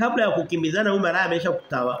kabla ya kukimbizana huyu malaya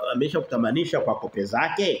ameshakutamanisha kwa kope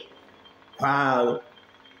zake, kwa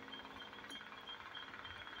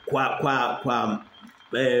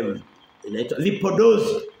inaitwa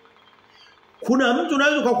vipodozi. Kuna mtu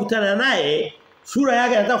unaweza kukutana naye sura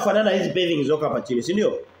yake inataka kufanana na hizi bathing zoka hapa chini, si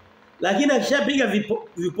ndio? Lakini akishapiga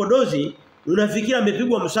vipodozi unafikiri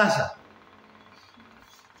amepigwa msasa.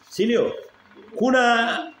 Si ndio?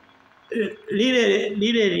 Kuna lile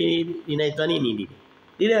linaitwa nini lile?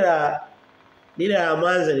 Lile la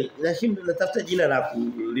Mwanza natafuta jina la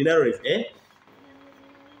linalo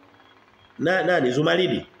nani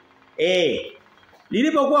Zumaridi.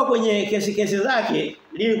 Lilipokuwa kwenye kesi zake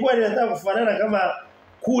lilikuwa linataka kufanana kama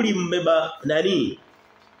kuli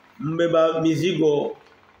mbeba mizigo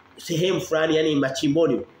sehemu fulani, yani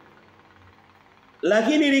machimboni.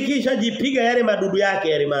 Lakini likishajipiga yale madudu yake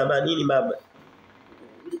yale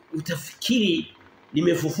utafikiri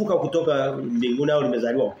limefufuka kutoka mbinguni au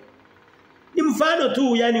limezaliwa. Ni mfano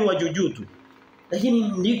tu, yani wa juju tu. Lakini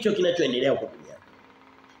ndicho kinachoendelea huko duniani.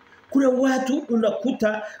 Kuna watu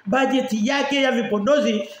unakuta bajeti yake ya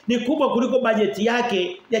vipodozi ni kubwa kuliko bajeti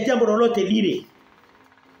yake ya jambo lolote lile.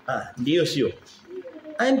 Ndio sio.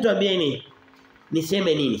 Tuambie nini?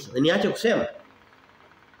 Niseme nini sasa? Niache kusema?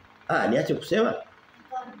 Niache kusema?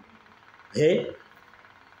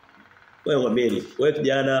 Wewe mwambie, wewe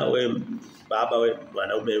kijana, wewe baba, wewe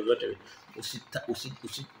mwanaume, wote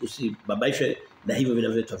usibabaishwe na hivyo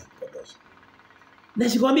vinavyoitwa vipodozi. Na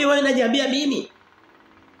sikwambie wewe unajiambia mimi.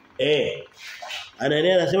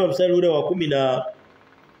 Anaendelea anasema mstari ule wa 10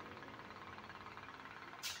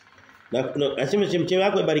 na anasema chemchemi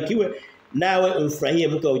yako ibarikiwe, nawe umfurahie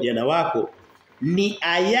mke wa ujana wako. Ni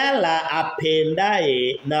ayala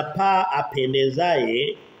apendaye na paa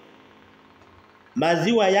apendezaye,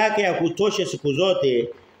 maziwa yake ya kutosha siku zote,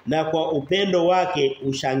 na kwa upendo wake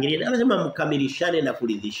ushangilie. Anasema mkamilishane na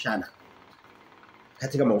kuridhishana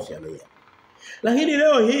katika mahusiano yao. Lakini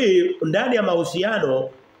leo hii ndani ya mahusiano,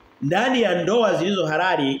 ndani ya ndoa zilizo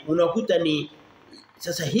halali, unakuta ni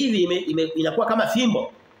sasa hivi inakuwa kama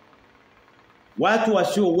fimbo. Watu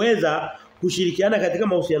wasioweza kushirikiana katika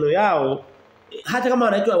mahusiano yao, hata kama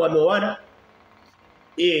wanaitwa wameoana,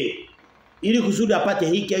 ili kusudi apate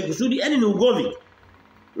hiki, kusudi, yani ni ugomvi.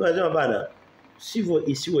 Unasema bana, sivyo,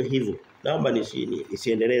 isiwe hivyo. Naomba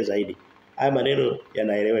nisiendelee zaidi. Haya maneno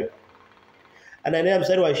yanaeleweka. Anaendelea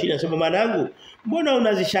mstari wa 20 anasema, "Mwanangu,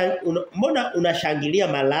 mbona unashangilia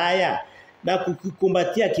malaya na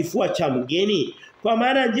kukumbatia kifua cha mgeni? Kwa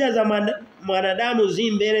maana njia za mwanadamu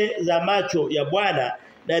zi mbele za macho ya Bwana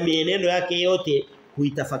na mienendo yake yote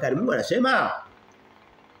huitafakari. Mungu anasema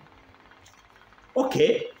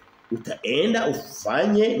okay, utaenda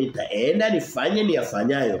ufanye, nitaenda nifanye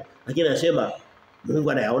niyafanyayo. Lakini anasema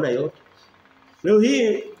Mungu anayaona yote. Leo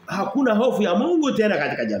hii hakuna hofu ya Mungu tena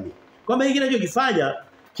katika jamii. Kwamba hiki kinachokifanya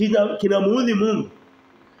kinamuudhi Mungu.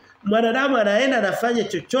 Mwanadamu anaenda anafanya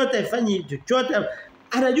chochote, afanye chochote,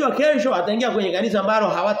 anajua kesho ataingia kwenye kanisa ambalo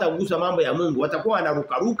hawatagusa mambo ya Mungu. Watakuwa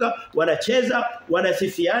wanarukaruka, wanacheza,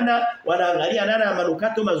 wanasifiana, wanaangalia nani ana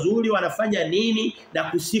manukato mazuri, wanafanya nini na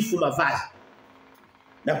kusifu mavazi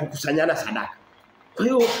na kukusanyana sadaka. Kwa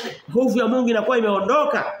hiyo hofu ya Mungu inakuwa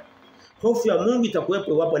imeondoka. Hofu ya Mungu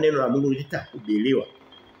itakuwepo iwapo neno la Mungu litahubiriwa.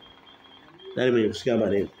 Nani mwenye kusikia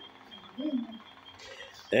maneno?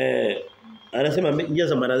 Anasema njia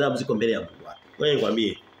za mwanadamu ziko mbele ya Mungu wake. Wewe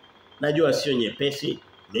nikwambie, najua sio nyepesi,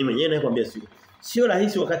 mimi mwenyewe nakwambia sio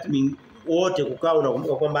rahisi wakati wote kukaa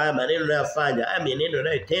unakumbuka kwamba haya maneno unayofanya, haya mienendo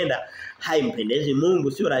unayotenda haimpendezi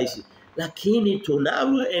Mungu, sio rahisi. Lakini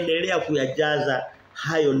tunavyoendelea kuyajaza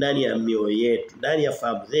hayo ndani ya mioyo yetu, ndani ya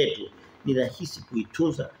fahamu zetu, ni rahisi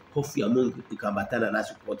kuitunza hofu ya Mungu ikambatana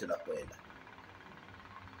nasi popote tunapoenda.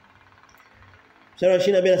 Mstari wa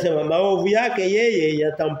 22 anasema maovu yake yeye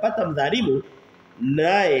yatampata mdhalimu,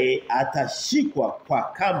 naye atashikwa kwa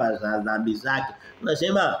kamba za dhambi zake.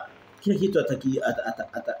 Unasema kila kitu atakilipa.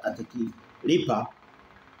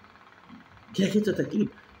 Kila kitu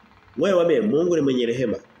atakilipa. Wewe wame Mungu ni mwenye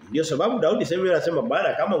rehema. Ndio sababu Daudi sema anasema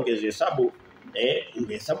Bwana kama ungehesabu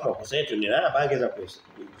ungehesabu makosa yetu ni nani bangeza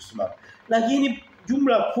kusimama. Lakini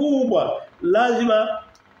jumla kubwa lazima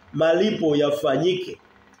malipo yafanyike.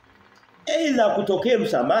 Aidha kutokea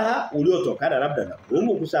msamaha uliotokana labda na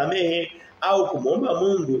Mungu kusamehe au kumwomba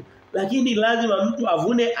Mungu, lakini lazima mtu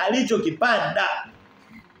avune alichokipanda.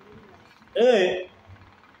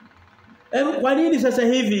 Kwa nini sasa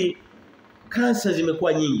hivi kansa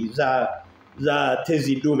zimekuwa nyingi za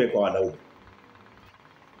tezi dume kwa wanaume?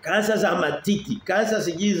 Kansa za matiti, kansa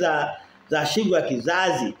siji za shingo ya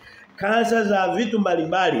kizazi, kansa za vitu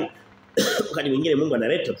mbalimbali. Wakati mwingine Mungu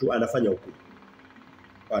analeta tu anafanya hukumu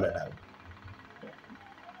kwa wanadamu.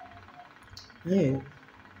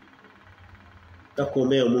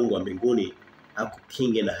 Nakuombea Mungu wa mbinguni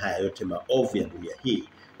akukinge na haya yote maovu ya dunia hii,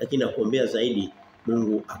 lakini nakuombea zaidi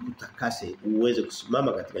Mungu akutakase uweze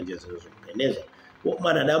kusimama katika njia zinazompendeza.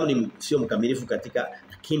 Mwanadamu ni sio mkamilifu katika,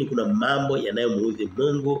 lakini kuna mambo yanayomuudhi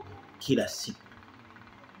Mungu kila siku.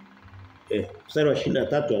 Mstari wa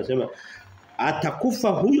 23 anasema atakufa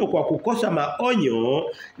huyo kwa kukosa maonyo,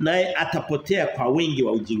 naye atapotea kwa wingi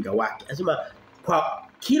wa ujinga wake. Anasema kwa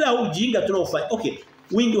kila ujinga tunaofanya. Okay,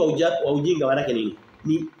 wingi wa ujinga maana nini?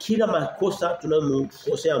 Ni kila makosa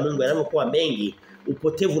tunayomkosea Mungu yanapokuwa mengi,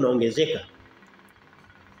 upotevu unaongezeka.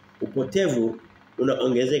 Upotevu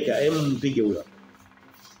unaongezeka. Mpige huyo.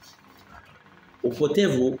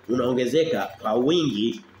 Upotevu unaongezeka kwa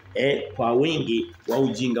wingi wa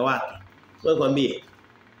ujinga wake. Wewe kwambie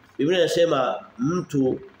Biblia inasema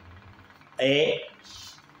mtu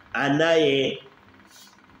anaye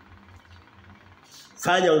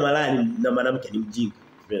fanya umalaya na mwanamke ni mjinga.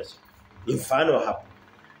 Yes. Ni mfano hapa.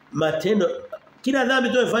 Matendo kila dhambi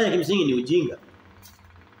tunayofanya kimsingi ni ujinga.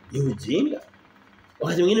 Ni ujinga.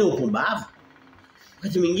 Wakati mwingine upumbavu.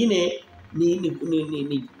 Wakati mwingine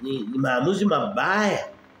ni maamuzi mabaya.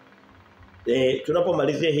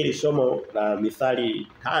 Tunapomalizia hili somo la Mithali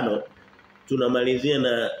 5 tunamalizia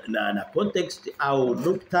na context au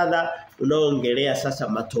muktadha unaoongelea sasa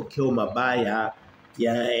matokeo mabaya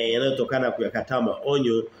yanayotokana kuyakataa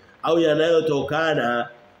maonyo au yanayotokana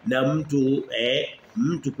na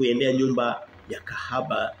mtu kuendea nyumba ya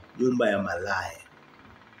kahaba, nyumba ya malaya.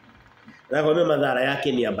 Na kwa madhara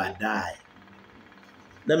yake ni ya baadaye.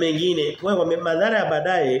 Na mengine kwa madhara ya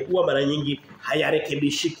baadaye huwa mara nyingi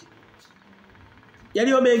hayarekebishiki.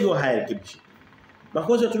 Yaliyo mengi huwa hayarekebishiki.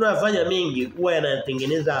 Makosa tunayofanya mengi huwa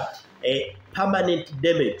yanatengeneza permanent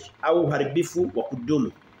damage au uharibifu wa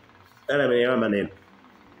kudumu. Nani ameelewa maneno?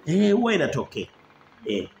 Huwa inatokea.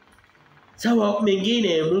 Sawa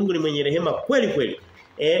mengine Mungu ni mwenye rehema kweli kweli.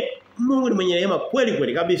 Mungu ni mwenye rehema kweli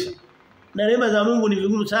kweli kabisa. Na rehema za Mungu ni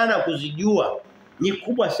vigumu sana kuzijua. Ni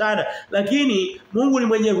kubwa sana, lakini Mungu ni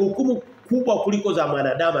mwenye hukumu kubwa kuliko za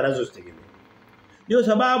mwanadamu anazozitegemea. Ndio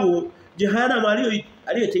sababu jehanamu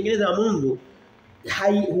aliyotengeneza Mungu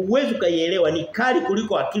huwezi kuielewa, ni kali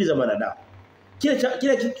kuliko akili za mwanadamu.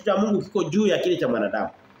 Kila kitu cha Mungu kiko juu ya akili cha mwanadamu.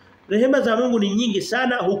 Rehema za Mungu ni nyingi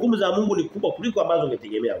sana, hukumu za Mungu ni kubwa kuliko ambazo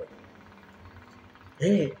ungetegemea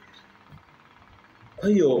wewe. Kwa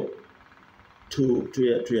hiyo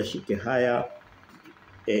tuyashike haya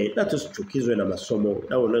na tusichukizwe na masomo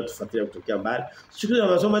na unayotufuatilia kutokea mbali. Tusichukizwe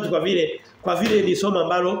na masomo yetu kwa vile ni somo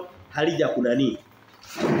ambalo halija kunani.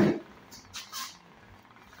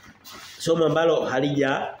 Somo ambalo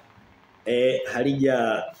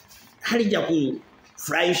halija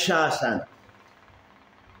kufurahisha sana.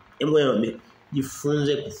 Emwe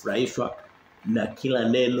jifunze kufurahishwa na kila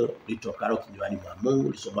neno litokalo kinywani mwa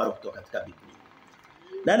Mungu lisomalo kutoka katika Biblia.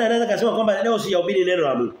 Nani anaweza kusema kwamba leo sijahubiri neno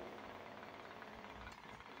la Mungu?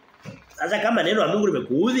 Sasa kama neno la Mungu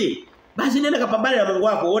limekuudhi, basi nenda kapambane na Mungu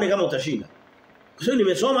wako uone kama utashinda. Kwa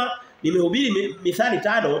sababu nimehubiri Mithali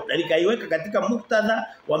 5 na nikaiweka katika muktadha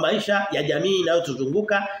wa maisha ya jamii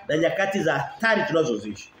inayotuzunguka na nyakati za hatari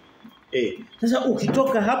tunazoziishi. Sasa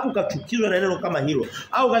ukitoka hapo ukachukizwa na neno kama hilo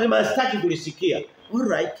au ukasema sitaki kulisikia. All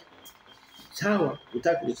right. Sawa,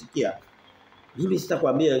 utaki kulisikia. Mimi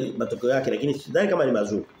sitakwambia matokeo yake lakini sidhani kama ni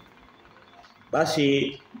mazuri.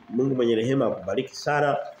 Basi Mungu mwenye rehema akubariki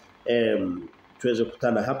sana. Tuweze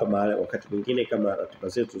kukutana hapa mahali wakati mwingine kama ratiba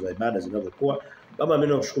zetu za ibada zinavyokuwa. Baba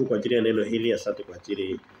mimi nakushukuru kwa ajili ya neno hili, asante kwa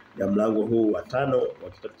ajili ya mlango huu wa 5 wa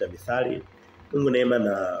kitabu cha Mithali. Mungu neema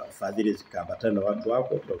na fadhili zikaambatana na watu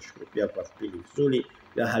wako. Tunakushukuru pia kwa vipindi vizuri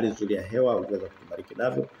na hali nzuri ya hewa ungeweza kutubariki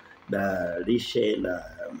navyo na lishe na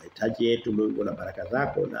mahitaji yetu Mungu na baraka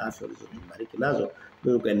zako na afya ulizotubariki nazo.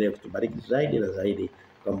 Mungu kaendelee kutubariki zaidi na zaidi.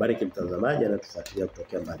 Kumbariki mtazamaji anatufuatilia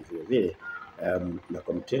kutokea mbali vile vile. Na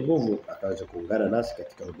kwa mtie nguvu akaweza kuungana nasi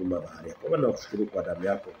katika huduma mahali hapo. Bwana nakushukuru kwa damu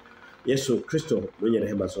yako Yesu Kristo mwenye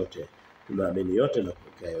rehema zote. Tunaamini yote na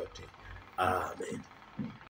kupokea yote. Amen.